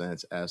makes no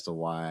sense as to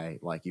why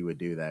like you would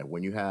do that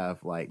when you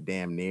have like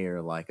damn near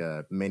like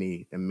a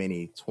mini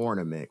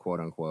tournament,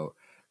 quote unquote,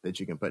 that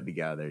you can put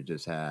together.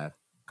 Just have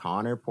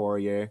Conor,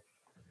 Poirier,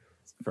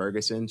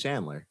 Ferguson,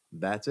 Chandler.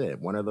 That's it.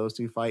 One of those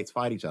two fight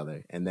each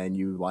other, and then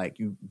you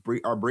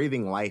are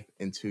breathing life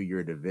into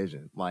your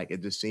division. Like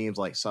it just seems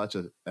like such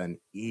an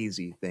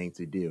easy thing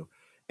to do.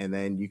 And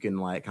then you can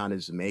like kind of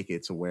just make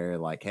it to where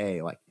like,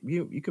 hey, like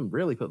you can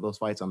really put those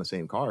fights on the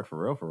same card for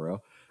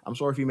real. I'm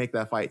sure if you make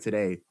that fight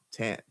today,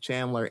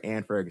 Chandler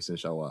and Ferguson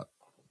show up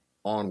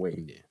on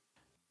weight.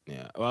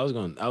 Yeah. Well,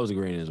 I was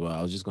agreeing as well.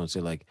 I was just gonna say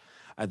like,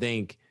 I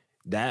think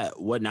that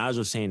what Naj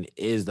was saying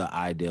is the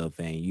ideal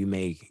thing.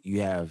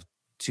 You have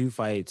two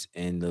fights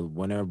and the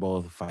winner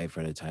both fight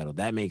for the title.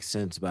 That makes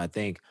sense. But I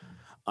think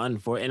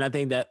and I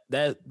think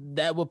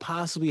that would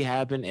possibly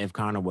happen if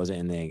Conor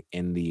wasn't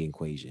in the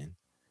equation.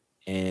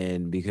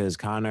 And because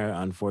Conor,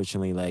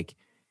 unfortunately, like,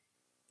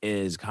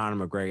 is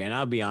Conor McGregor. And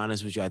I'll be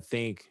honest with you, I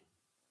think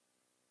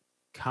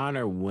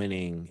Conor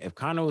winning, if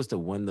Conor was to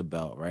win the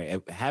belt,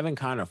 right? Having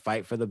Conor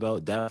fight for the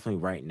belt,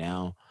 definitely right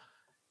now,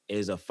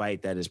 is a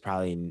fight that is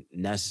probably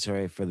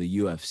necessary for the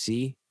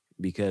UFC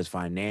because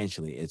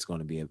financially, it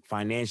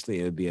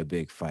would be a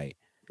big fight.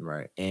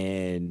 Right.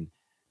 And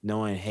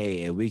knowing,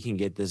 hey, if we can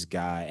get this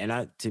guy,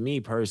 and to me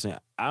personally,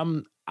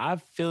 I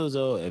feel as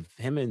though if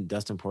him and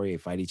Dustin Poirier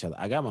fight each other,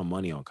 I got my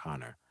money on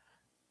Conor,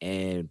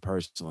 and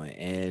personally,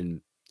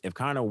 and if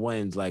Conor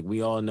wins, like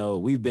we all know,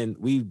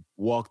 we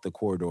walked the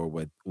corridor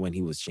with when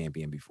he was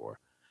champion before,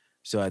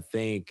 so I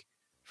think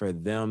for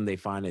them they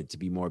find it to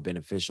be more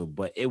beneficial.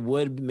 But it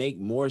would make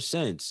more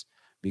sense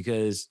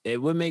because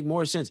it would make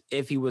more sense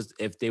if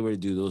they were to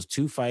do those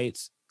two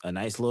fights, a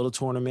nice little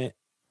tournament,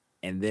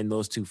 and then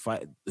those two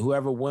fight,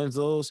 whoever wins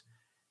those,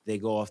 they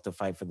go off to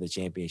fight for the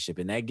championship,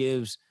 and that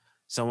gives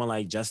someone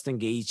like Justin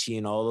Gaethje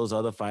and all those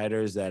other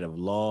fighters that have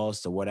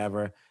lost or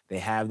whatever, they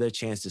have their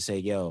chance to say,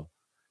 yo,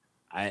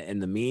 in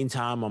the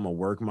meantime, I'm going to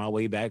work my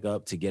way back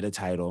up to get a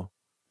title.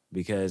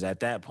 Because at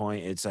that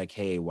point, it's like,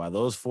 hey, while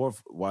those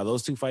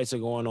two fights are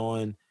going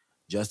on,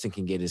 Justin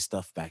can get his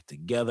stuff back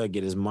together,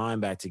 get his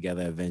mind back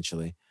together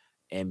eventually,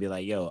 and be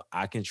like, yo,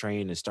 I can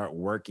train and start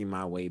working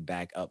my way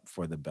back up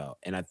for the belt.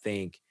 And I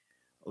think,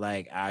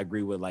 like, I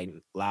agree with, like,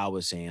 Lau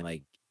was saying,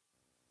 like,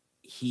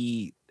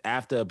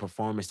 after a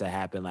performance that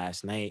happened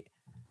last night,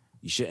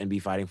 you shouldn't be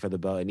fighting for the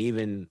belt. And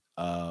even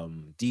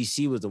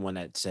DC was the one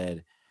that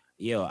said,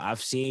 yo,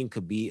 I've seen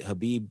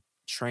Habib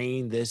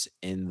train this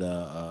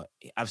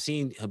I've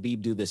seen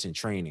Habib do this in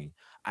training.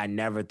 I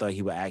never thought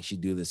he would actually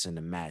do this in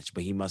the match,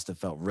 but he must have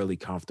felt really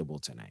comfortable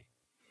tonight.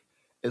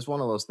 it's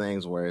one of those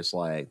things where it's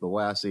like the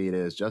way I see it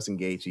is Justin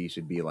Gaethje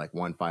should be like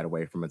one fight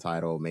away from a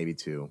title, maybe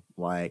two.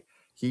 Like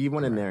he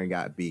went in there and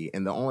got beat,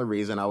 and the only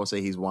reason I would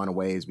say he's one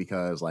away is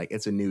because like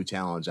it's a new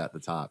challenge at the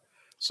top.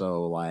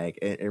 So like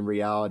in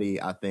reality,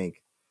 I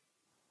think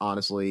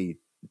honestly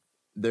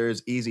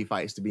there's easy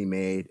fights to be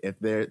made. If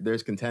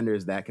there's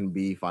contenders that can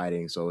be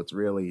fighting, so it's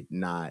really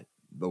not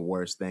the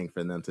worst thing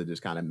for them to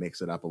just kind of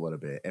mix it up a little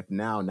bit. If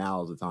now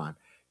is the time.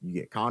 You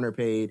get Connor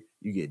paid,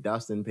 you get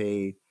Dustin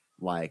paid.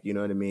 Like, you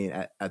know what I mean?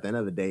 At the end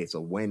of the day, it's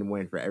a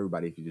win-win for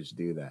everybody if you just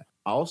do that.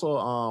 I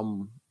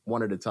also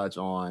wanted to touch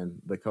on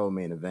the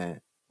co-main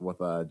event with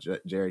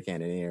Jared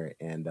Cannonier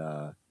and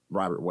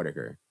Robert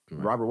Whitaker.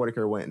 Right. Robert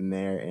Whitaker went in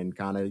there and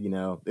kind of,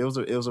 it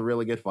was a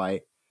really good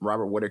fight.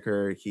 Robert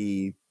Whitaker,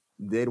 he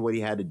did what he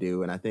had to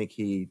do, and I think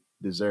he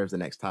deserves the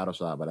next title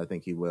shot, but I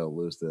think he will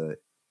lose to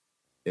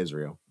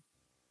Israel.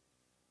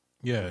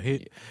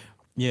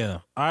 Yeah,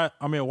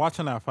 I mean,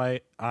 watching that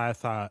fight, I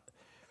thought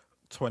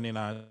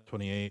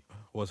 29-28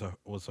 was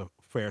a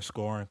fair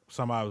scoring.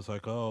 Somebody was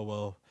like, oh,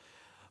 well,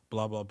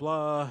 blah, blah,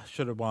 blah,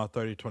 should have won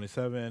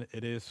 30-27.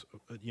 It is,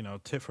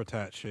 tit for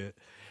tat shit.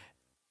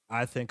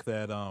 I think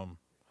that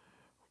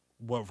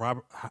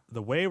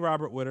the way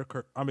Robert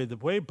Whitaker, the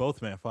way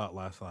both men fought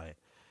last night,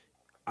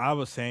 I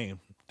was saying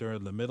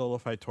during the middle of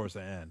the fight towards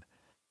the end,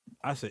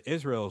 I said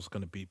Israel's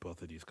going to beat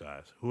both of these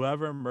guys.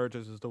 Whoever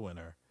emerges as the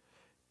winner,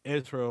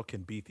 Israel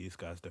can beat these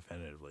guys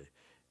definitively.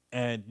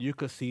 And you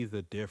could see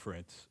the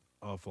difference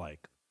of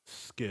like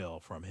skill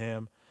from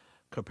him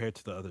compared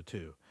to the other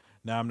two.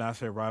 Now, I'm not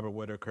saying Robert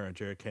Whitaker and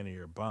Jared Kennedy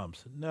are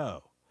bumps.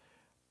 No.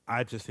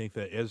 I just think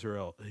that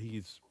Israel,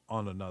 he's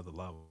on another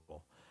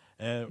level.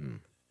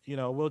 And,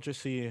 we'll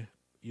just see,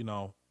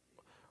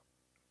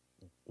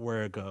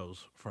 where it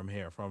goes from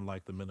here, from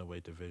like the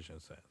middleweight division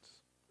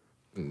sense.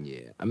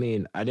 Yeah.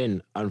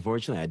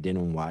 Unfortunately, I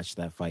didn't watch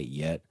that fight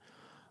yet.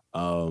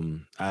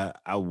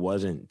 I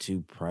wasn't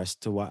too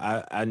pressed to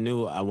watch. I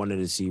knew I wanted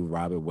to see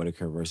Robert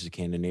Whitaker versus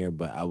Cannonier,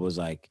 but I was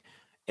like,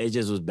 it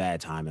just was bad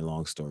timing.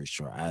 Long story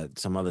short,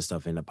 some other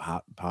stuff ended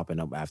up popping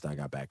up after I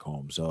got back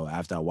home. So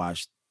after I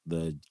watched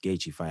the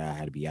Gaethje fight, I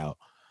had to be out.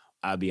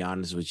 I'll be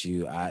honest with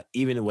you.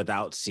 Even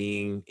without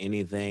seeing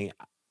anything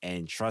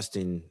and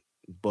trusting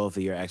both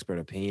of your expert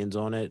opinions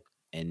on it,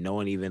 and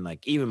knowing even my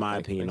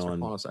opinion on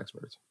calling us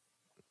experts.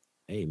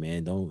 Hey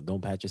man,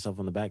 don't pat yourself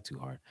on the back too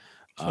hard.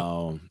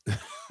 But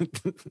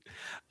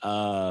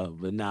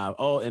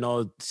nah, in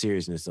all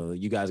seriousness, though,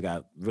 you guys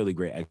got really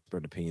great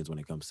expert opinions when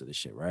it comes to this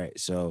shit, right?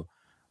 So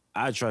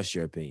I trust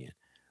your opinion.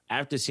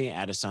 After seeing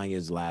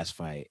Adesanya's last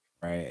fight,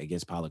 right,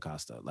 against Paulo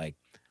Costa, like,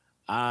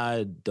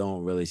 I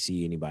don't really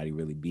see anybody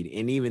really beating.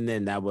 And even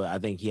then, I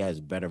think he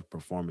has better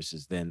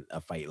performances than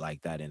a fight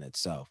like that in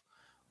itself.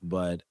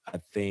 But I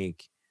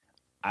think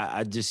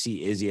I just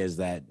see Izzy as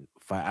that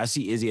fight. I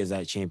see Izzy as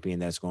that champion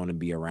that's going to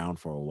be around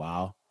for a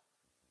while.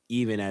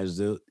 Even as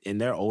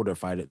they're older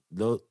fighter,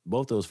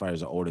 both those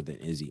fighters are older than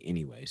Izzy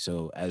anyway.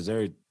 So as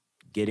they're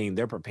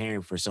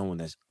preparing for someone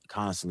that's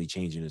constantly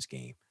changing his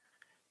game,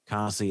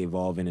 constantly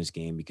evolving his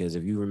game. Because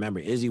if you remember,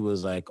 Izzy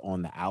was like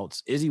on the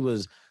outs. Izzy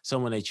was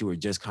someone that you were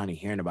just kind of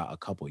hearing about a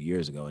couple of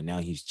years ago, and now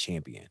he's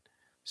champion.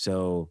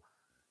 So,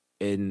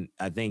 and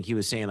I think he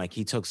was saying like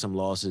he took some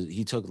losses.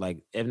 He took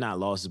like, if not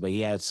losses, but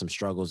he had some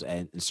struggles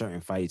in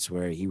certain fights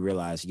where he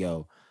realized,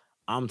 yo,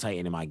 I'm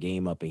tightening my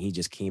game up, and he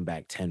just came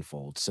back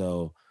tenfold.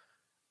 So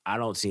I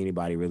don't see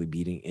anybody really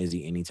beating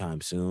Izzy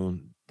anytime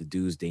soon. The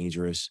dude's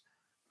dangerous.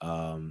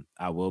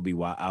 I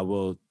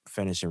will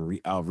finish and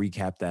I'll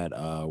recap that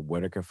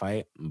Whitaker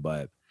fight,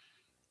 but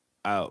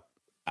I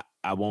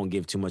won't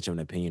give too much of an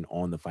opinion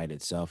on the fight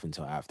itself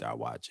until after I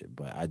watch it.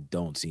 But I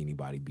don't see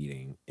anybody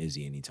beating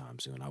Izzy anytime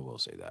soon. I will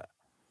say that.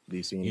 Do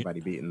you see anybody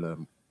beating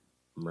the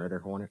Murder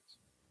Hornets?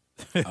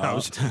 I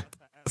was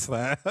ask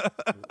that.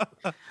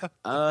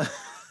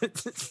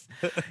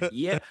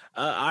 Yeah.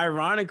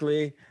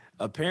 Ironically,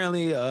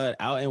 apparently,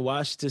 out in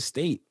Washington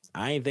State,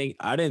 I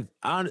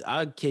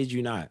kid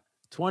you not.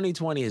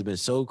 2020 has been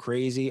so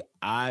crazy.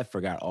 I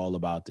forgot all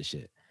about the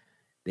shit.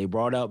 They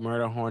brought up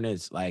murder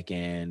hornets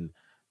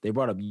they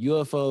brought up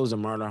UFOs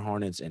and murder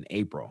hornets in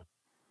April.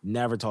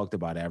 Never talked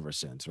about it ever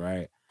since,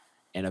 right?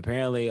 And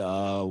apparently,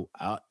 out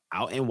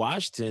in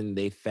Washington,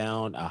 they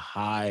found a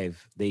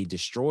hive. They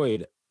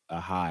destroyed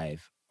a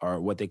hive, or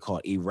what they call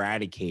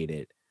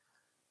eradicated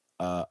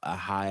a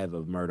hive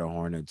of murder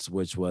hornets,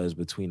 which was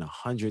between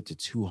 100 to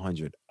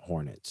 200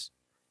 hornets,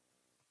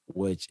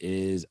 which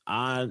is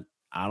I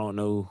don't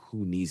know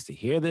who needs to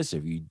hear this.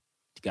 If you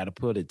got to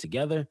put it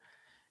together,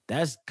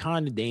 that's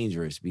kind of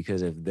dangerous,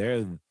 because if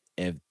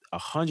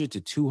 100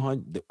 to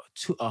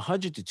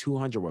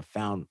 200 were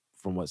found,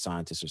 from what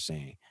scientists are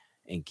saying,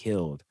 and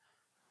killed,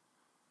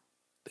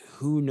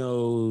 who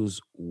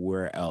knows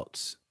where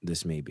else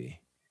this may be.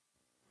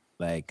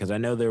 Like, because I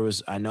know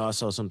I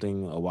saw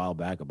something a while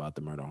back about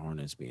the murder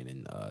hornets being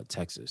in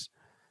Texas.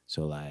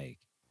 So like,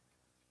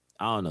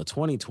 I don't know.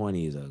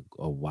 2020 is a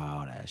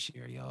wild ass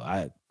year,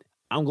 yo.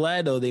 I'm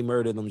glad though they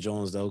murdered them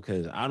Jones though,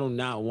 because I do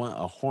not want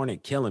a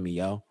hornet killing me,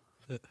 yo.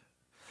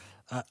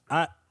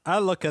 I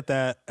look at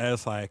that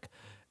as like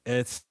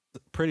it's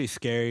pretty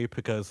scary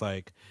because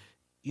like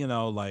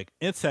like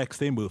insects,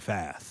 they move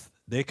fast.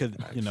 They could,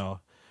 Facts.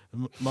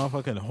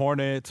 motherfucking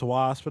hornets,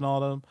 wasp, and all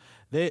them.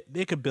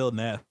 They could build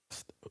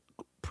nests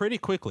pretty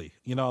quickly.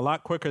 A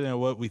lot quicker than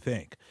what we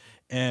think.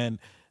 And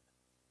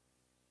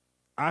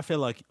I feel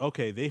like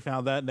okay, they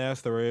found that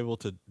nest. They were able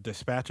to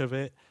dispatch of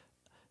it.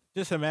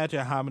 Just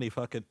imagine how many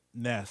fucking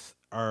nests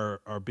are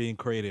being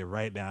created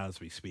right now as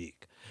we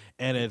speak,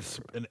 and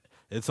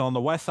it's on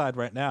the west side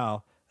right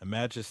now.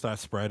 Imagine start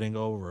spreading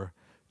over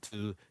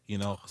to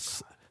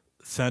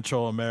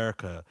Central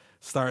America,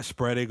 start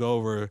spreading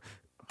over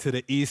to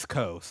the East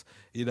Coast,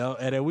 and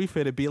then we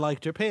finna be like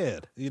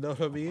Japan. You know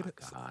what I mean?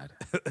 God,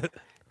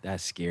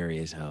 that's scary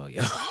as hell,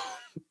 yo.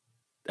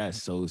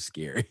 That's so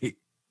scary.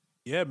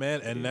 Yeah,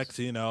 man. And next,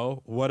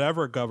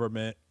 whatever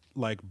government,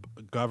 like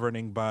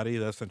governing body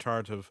that's in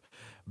charge of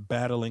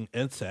battling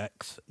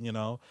insects,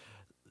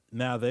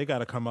 now they got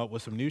to come up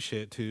with some new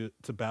shit to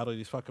battle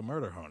these fucking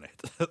murder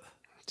hornets.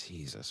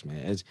 Jesus,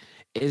 man,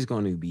 it's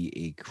going to be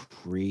a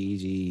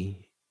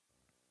crazy.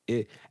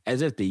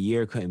 As if the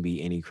year couldn't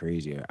be any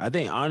crazier. I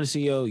think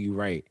honestly, yo, you're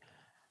right.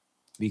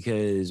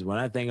 Because when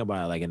I think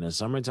about it, like in the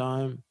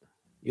summertime,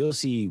 you'll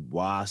see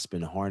wasp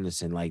and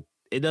hornets, and like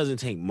it doesn't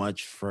take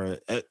much for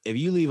if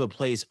you leave a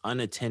place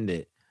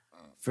unattended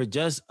for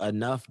just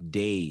enough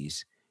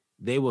days,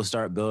 they will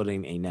start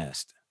building a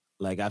nest.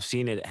 Like I've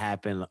seen it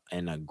happen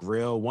in a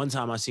grill. One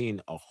time I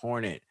seen a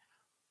hornet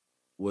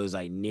was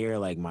like near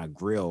like my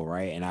grill,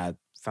 right? And I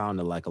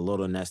found like a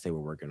little nest they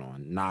were working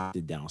on, knocked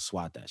it down,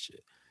 swat that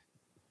shit.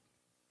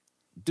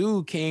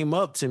 Dude came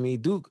up to me,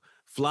 Duke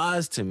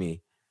flies to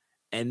me.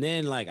 And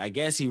then, like, I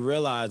guess he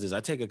realizes,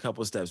 I take a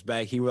couple steps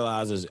back. He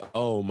realizes,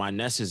 oh, my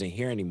nest isn't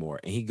here anymore.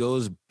 And he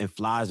goes and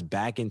flies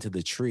back into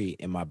the tree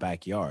in my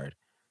backyard.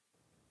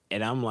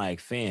 And I'm like,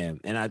 fam.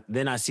 And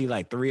then I see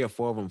like 3 or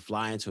 4 of them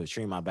fly into a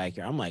tree in my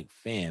backyard. I'm like,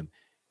 fam,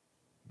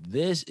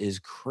 this is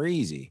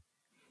crazy.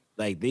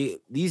 Like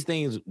these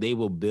things they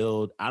will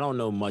build. I don't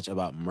know much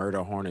about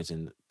murder hornets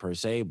in per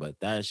se, but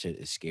that shit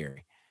is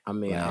scary. I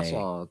mean,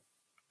 Like,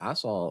 I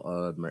saw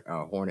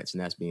a hornet's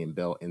nest being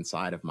built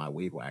inside of my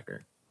weed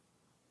whacker.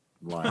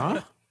 Like,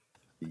 huh?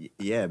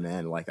 Yeah,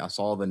 man. Like I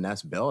saw the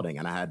nest building,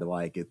 and I had to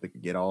like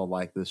get all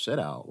like this shit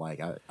out.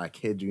 Like I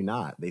kid you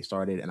not, they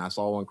started, and I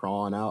saw one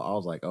crawling out. I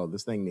was like, oh,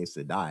 this thing needs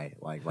to die,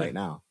 like right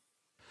now.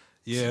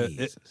 Yeah,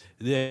 Jesus.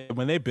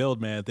 when they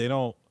build, man, they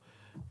don't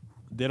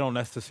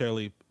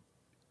necessarily.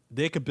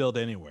 They could build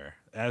anywhere,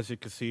 as you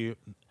can see.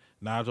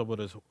 Nigel with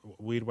his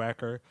weed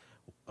whacker,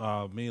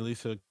 me and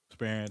Lisa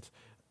experienced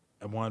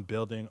one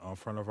building on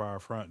front of our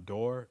front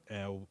door,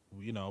 and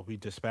we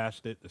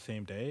dispatched it the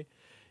same day,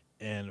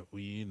 and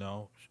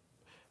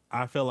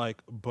I feel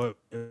like, but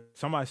if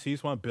somebody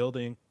sees one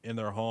building in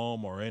their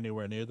home or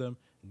anywhere near them,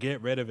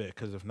 get rid of it,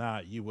 because if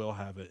not, you will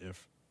have it.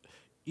 If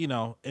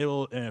it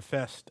will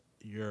infest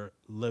your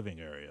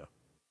living area.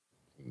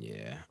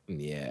 Yeah,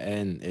 yeah,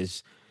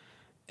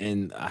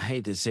 and I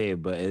hate to say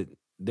it, but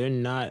they're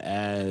not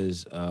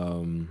as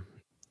I'm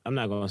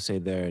not gonna say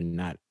they're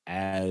not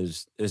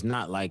as it's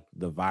not like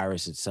the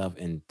virus itself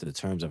in the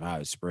terms of how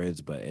it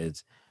spreads, but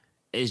it's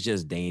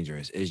just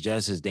dangerous. It's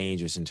just as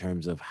dangerous in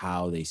terms of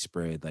how they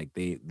spread. Like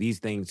these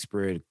things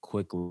spread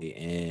quickly,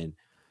 and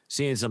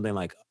seeing something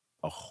like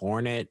a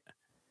hornet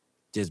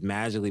just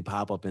magically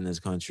pop up in this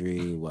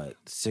country, what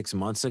 6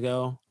 months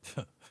ago,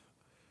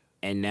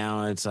 and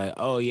now it's like,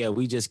 oh yeah,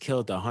 we just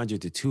killed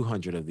 100 to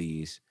 200 of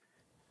these.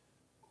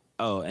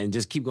 Oh, and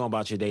just keep going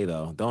about your day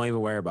though. Don't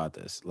even worry about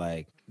this.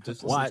 Like,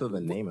 Just listen what? to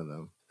the name of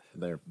them.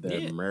 They're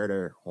Yeah,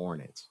 murder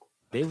hornets.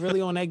 they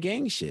really on that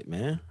gang shit,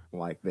 man.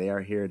 Like they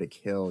are here to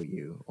kill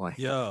you. Like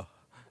Yo,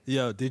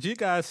 did you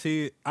guys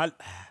see?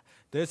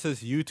 There's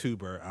this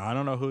YouTuber. I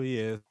don't know who he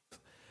is,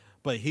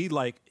 but he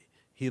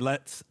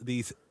lets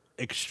these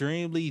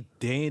extremely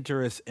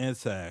dangerous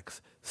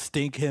insects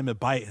stink him and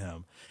bite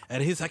him,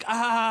 and he's like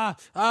and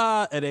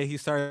then he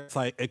starts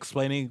like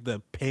explaining the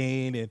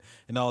pain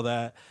and all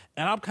that,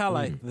 and I'm kind of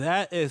like,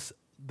 that is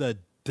the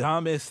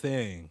dumbest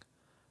thing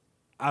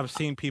I've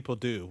seen people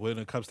do when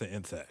it comes to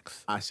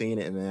insects. I seen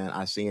it, man.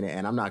 I seen it,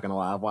 and I'm not gonna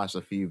lie. I've watched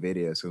a few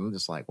videos, and I'm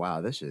just like, wow,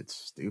 this shit's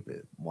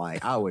stupid.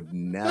 Like I would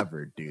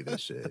never do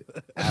this shit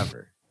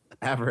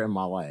ever in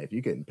my life.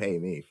 You couldn't pay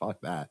me.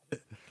 Fuck that.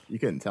 You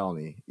couldn't tell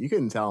me. You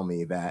couldn't tell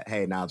me that.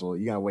 Hey, Nigel,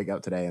 you gotta wake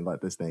up today and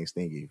let this thing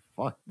sting you.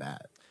 Fuck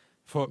that.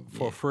 For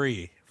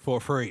free,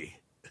 for free.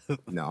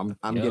 No,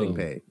 I'm Yo, getting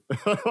paid.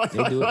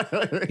 they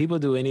do people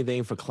do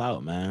anything for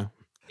clout, man.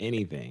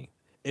 Anything.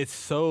 It's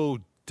so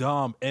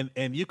dumb,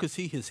 and you could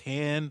see his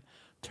hand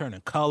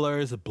turning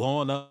colors,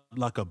 blowing up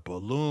like a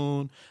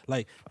balloon,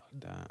 like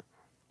That.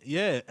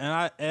 yeah.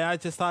 And I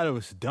just thought it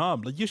was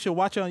dumb. Like, you should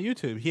watch it on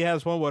YouTube. He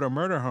has one with a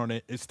murder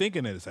hornet. It's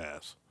stinking in his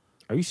ass.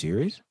 Are you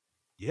serious?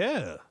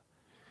 Yeah,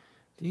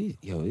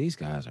 These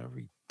guys are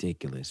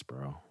ridiculous,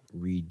 bro.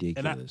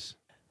 Ridiculous.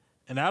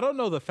 and I don't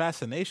know the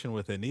fascination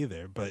with it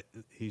either, but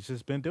he's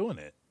just been doing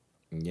it.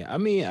 Yeah, I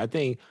mean, I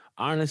think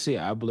honestly,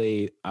 I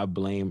blame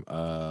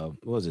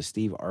what was it,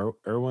 Steve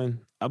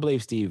Irwin? I blame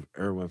Steve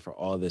Irwin for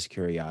all this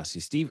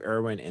curiosity. Steve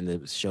Irwin and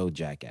the show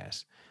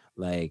Jackass.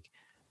 Like,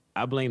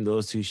 I blame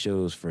those two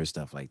shows for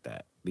stuff like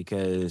that.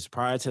 Because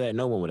prior to that,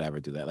 no one would ever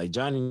do that. Like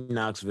Johnny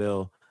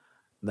Knoxville,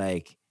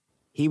 like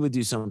he would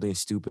do something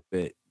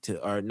stupid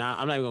to, or not,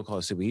 I'm not even gonna call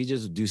it stupid. He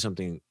just do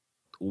something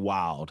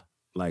wild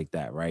like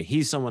that, right?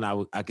 He's someone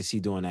I could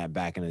see doing that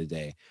back in the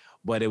day,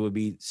 but it would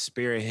be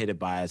spearheaded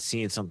by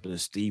seeing something that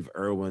Steve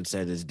Irwin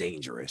said is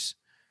dangerous.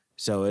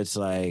 So it's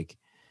like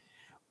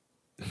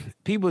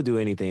people do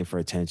anything for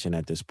attention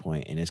at this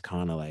point, and it's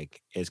kind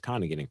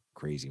of getting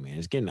crazy, man.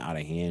 It's getting out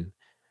of hand.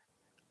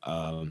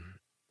 Um,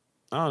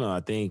 I don't know.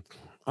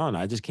 I don't know.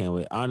 I just can't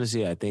wait.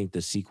 Honestly, I think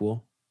the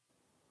sequel,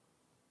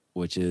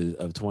 which is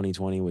of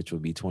 2020, which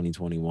would be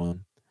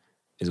 2021,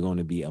 is going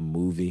to be a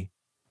movie,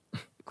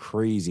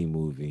 crazy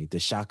movie. The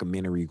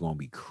shockumentary going to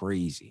be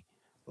crazy,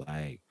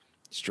 like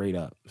straight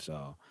up.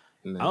 So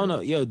I don't Man. know.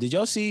 Yo, did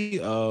y'all see?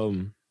 It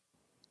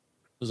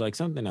was like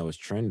something that was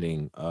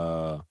trending.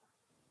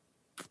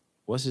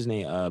 What's his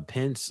name?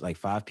 Pence. Like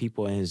 5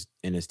 people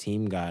in his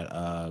team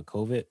got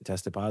COVID,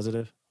 tested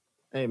positive.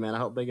 Hey man, I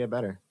hope they get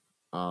better.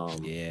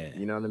 Yeah.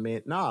 You know what I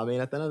mean? No, I mean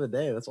at the end of the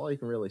day, that's all you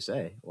can really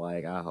say.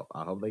 Like I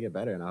hope they get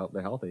better and I hope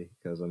they're healthy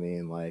because I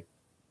mean like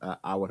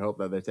I would hope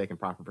that they're taking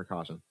proper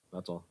precaution.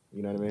 That's all.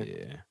 You know what I mean?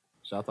 Yeah.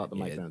 Shout out to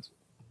Mike Yeah. Pence.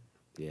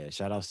 Yeah.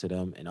 Shout outs to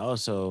them. And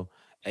also,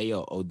 hey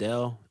yo,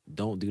 Odell,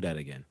 don't do that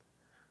again.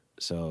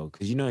 So,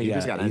 because you know He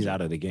just got he's injured.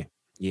 out of the game.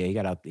 Yeah, he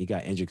got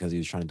injured because he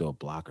was trying to do a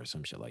block or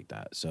some shit like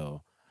that.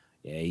 So,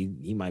 yeah,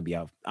 he might be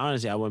out.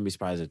 Honestly, I wouldn't be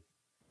surprised if,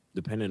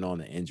 depending on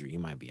the injury, he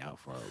might be out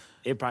for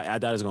it. Probably, I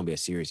thought it was gonna be a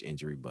serious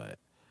injury, but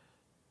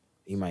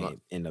he might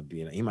end up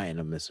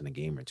missing a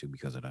game or two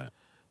because of that.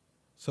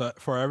 So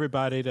for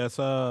everybody that's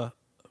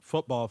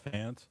football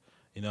fans,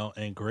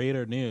 in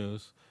greater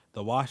news,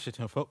 the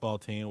Washington football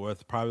team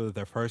was probably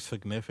their first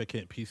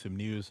significant piece of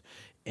news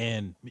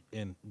in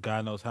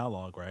God knows how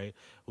long, right?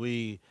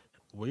 We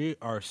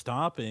are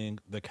stomping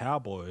the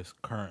Cowboys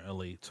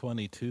currently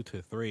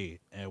 22-3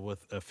 and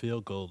with a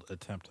field goal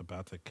attempt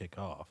about to kick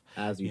off.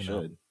 As you You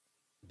know, should.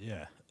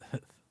 yeah.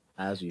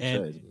 As you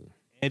And should.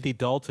 Andy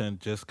Dalton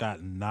just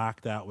got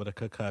knocked out with a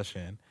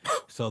concussion.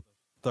 So the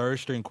third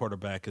string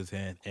quarterback is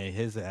in and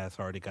his ass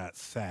already got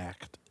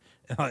sacked.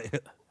 Like,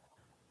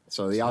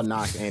 So y'all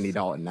knocked Andy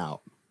Dalton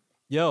out.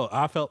 yo,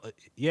 I felt,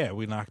 yeah,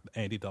 we knocked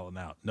Andy Dalton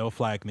out. No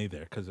flag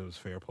neither because it was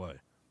fair play.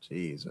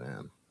 Jeez,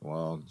 man.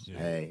 Well, Yeah.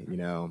 hey,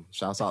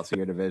 shouts out to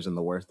your division,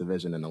 the worst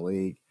division in the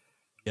league.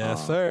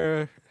 Yes, Uh,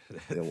 sir.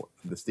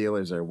 the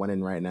Steelers are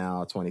winning right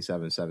now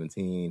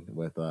 27-17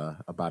 with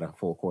about a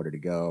full quarter to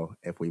go.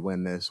 If we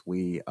win this,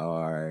 we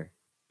are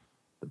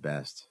the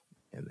best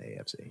in the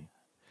AFC.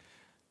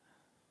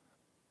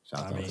 Shout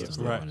I out to mean, the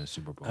Definitely right. Steelers. won the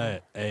Super Bowl.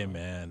 Hey,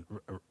 man,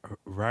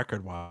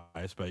 record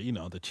wise, but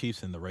the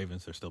Chiefs and the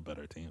Ravens are still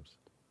better teams.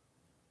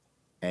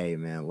 Hey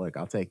man, look,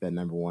 I'll take that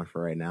number one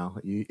for right now.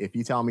 If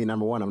you tell me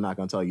number one, I'm not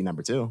gonna tell you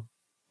number two.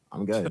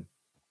 I'm good.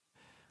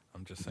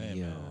 I'm just saying,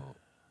 man. Yo,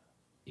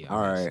 yeah, All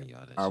I gotta right. send y'all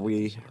that Are shit. That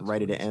we shit looks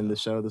ready to crazy, end the though.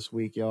 show this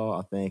week, y'all?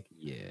 I think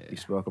we Yeah.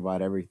 spoke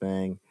about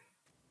everything.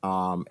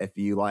 If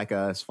you like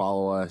us,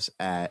 follow us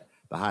at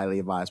the Highly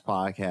Advised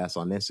Podcast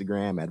on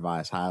Instagram,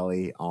 Advise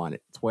Highly on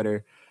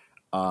Twitter.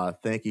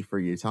 Thank you for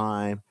your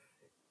time.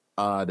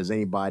 Does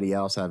anybody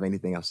else have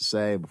anything else to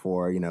say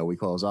before we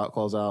close out?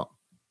 Close out.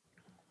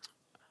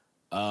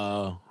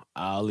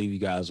 I'll leave you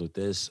guys with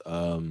this.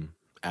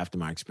 After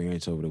my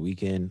experience over the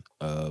weekend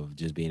of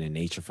just being in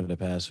nature for the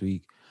past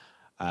week,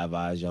 I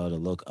advise y'all to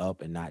look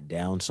up and not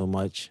down so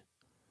much.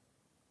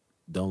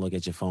 Don't look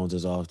at your phones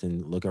as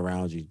often. Look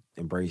around you.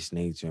 Embrace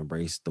nature.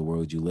 Embrace the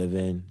world you live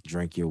in.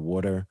 Drink your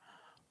water.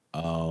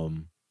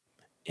 Um,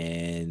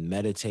 and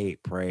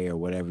meditate, pray, or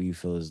whatever you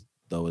feel as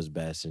though is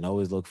best. And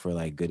always look for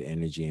like good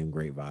energy and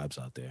great vibes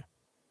out there.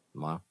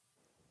 Wow.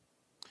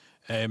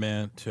 Hey,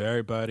 man, to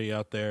everybody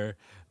out there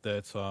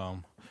that's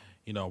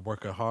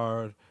working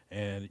hard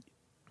and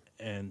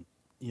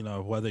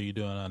whether you're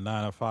doing a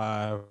 9 to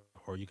 5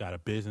 or you got a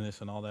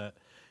business and all that,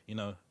 you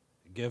know,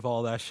 give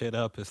all that shit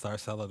up and start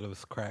selling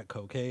this crack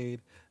cocaine,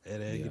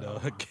 and then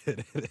Yeah. get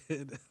it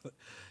in,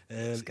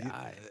 This and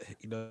guy.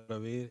 you know what I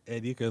mean,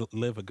 and you can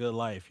live a good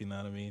life. You know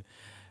what I mean.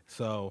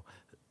 So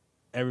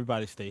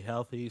everybody stay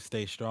healthy,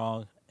 stay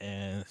strong,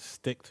 and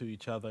stick to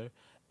each other,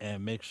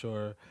 and make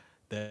sure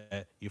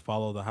that you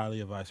follow the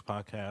Highly Advised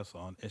Podcast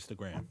on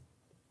Instagram.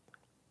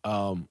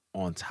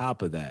 On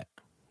top of that,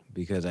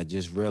 because I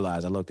just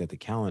realized I looked at the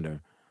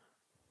calendar.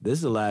 This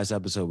is the last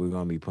episode we're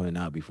going to be putting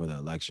out before the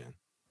election.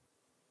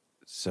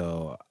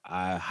 So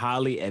I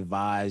highly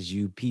advise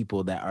you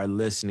people that are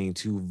listening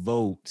to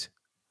vote.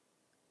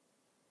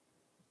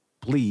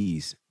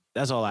 Please.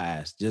 That's all I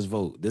ask. Just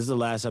vote. This is the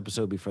last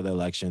episode before the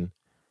election.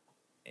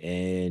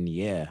 And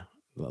yeah,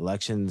 the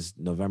election's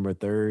November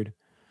 3rd.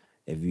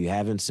 If you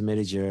haven't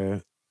submitted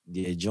your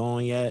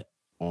join yet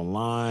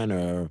online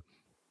or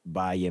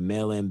by your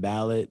mail-in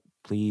ballot,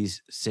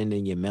 please send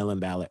in your mail-in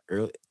ballot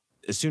early,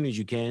 as soon as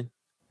you can.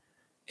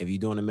 If you're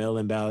doing a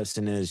mail-in ballot,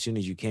 send it as soon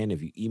as you can.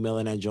 If you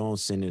emailing that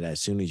Jones, send it as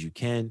soon as you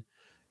can.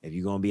 If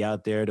you're gonna be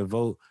out there to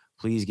vote,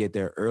 please get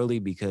there early,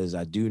 because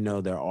I do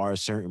know there are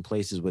certain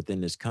places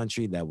within this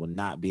country that will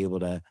not be able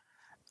to,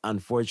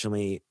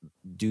 unfortunately,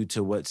 due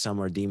to what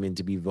some are deeming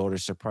to be voter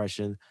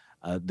suppression.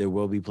 There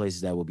will be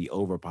places that will be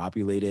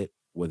overpopulated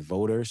with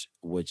voters,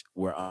 which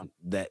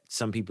that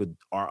some people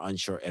are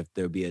unsure if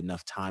there'll be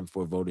enough time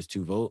for voters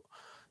to vote.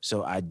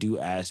 So I do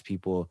ask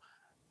people,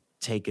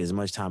 take as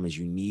much time as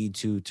you need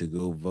to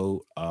go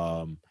vote.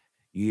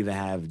 You even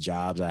have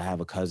jobs. I have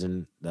a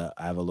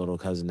little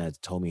cousin that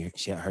told me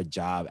her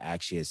job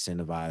actually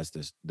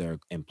incentivized their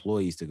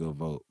employees to go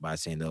vote by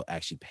saying they'll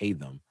actually pay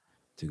them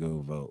to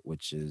go vote,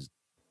 which is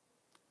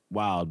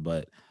wild.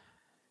 But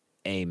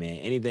hey, man,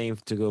 anything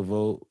to go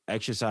vote,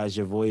 exercise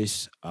your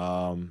voice.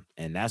 And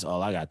that's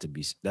all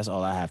that's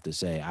all I have to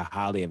say. I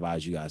highly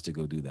advise you guys to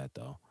go do that,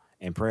 though.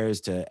 And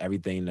prayers to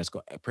everything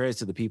prayers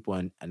to the people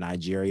in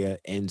Nigeria,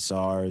 in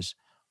SARS,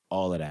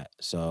 all of that.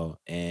 So,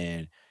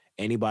 and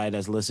anybody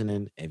that's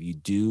listening, if you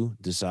do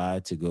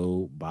decide to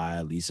go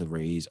buy Lisa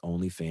Ray's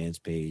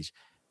OnlyFans page,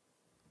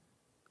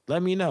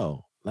 let me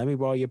know. Let me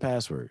borrow your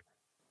password.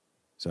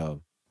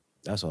 So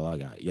that's all I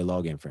got. Your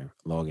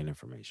login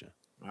information.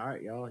 All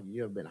right, y'all.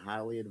 You have been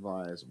highly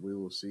advised. We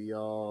will see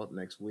y'all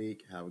next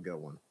week. Have a good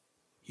one.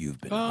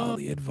 You've been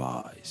highly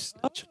advised.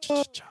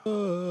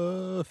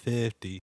 50.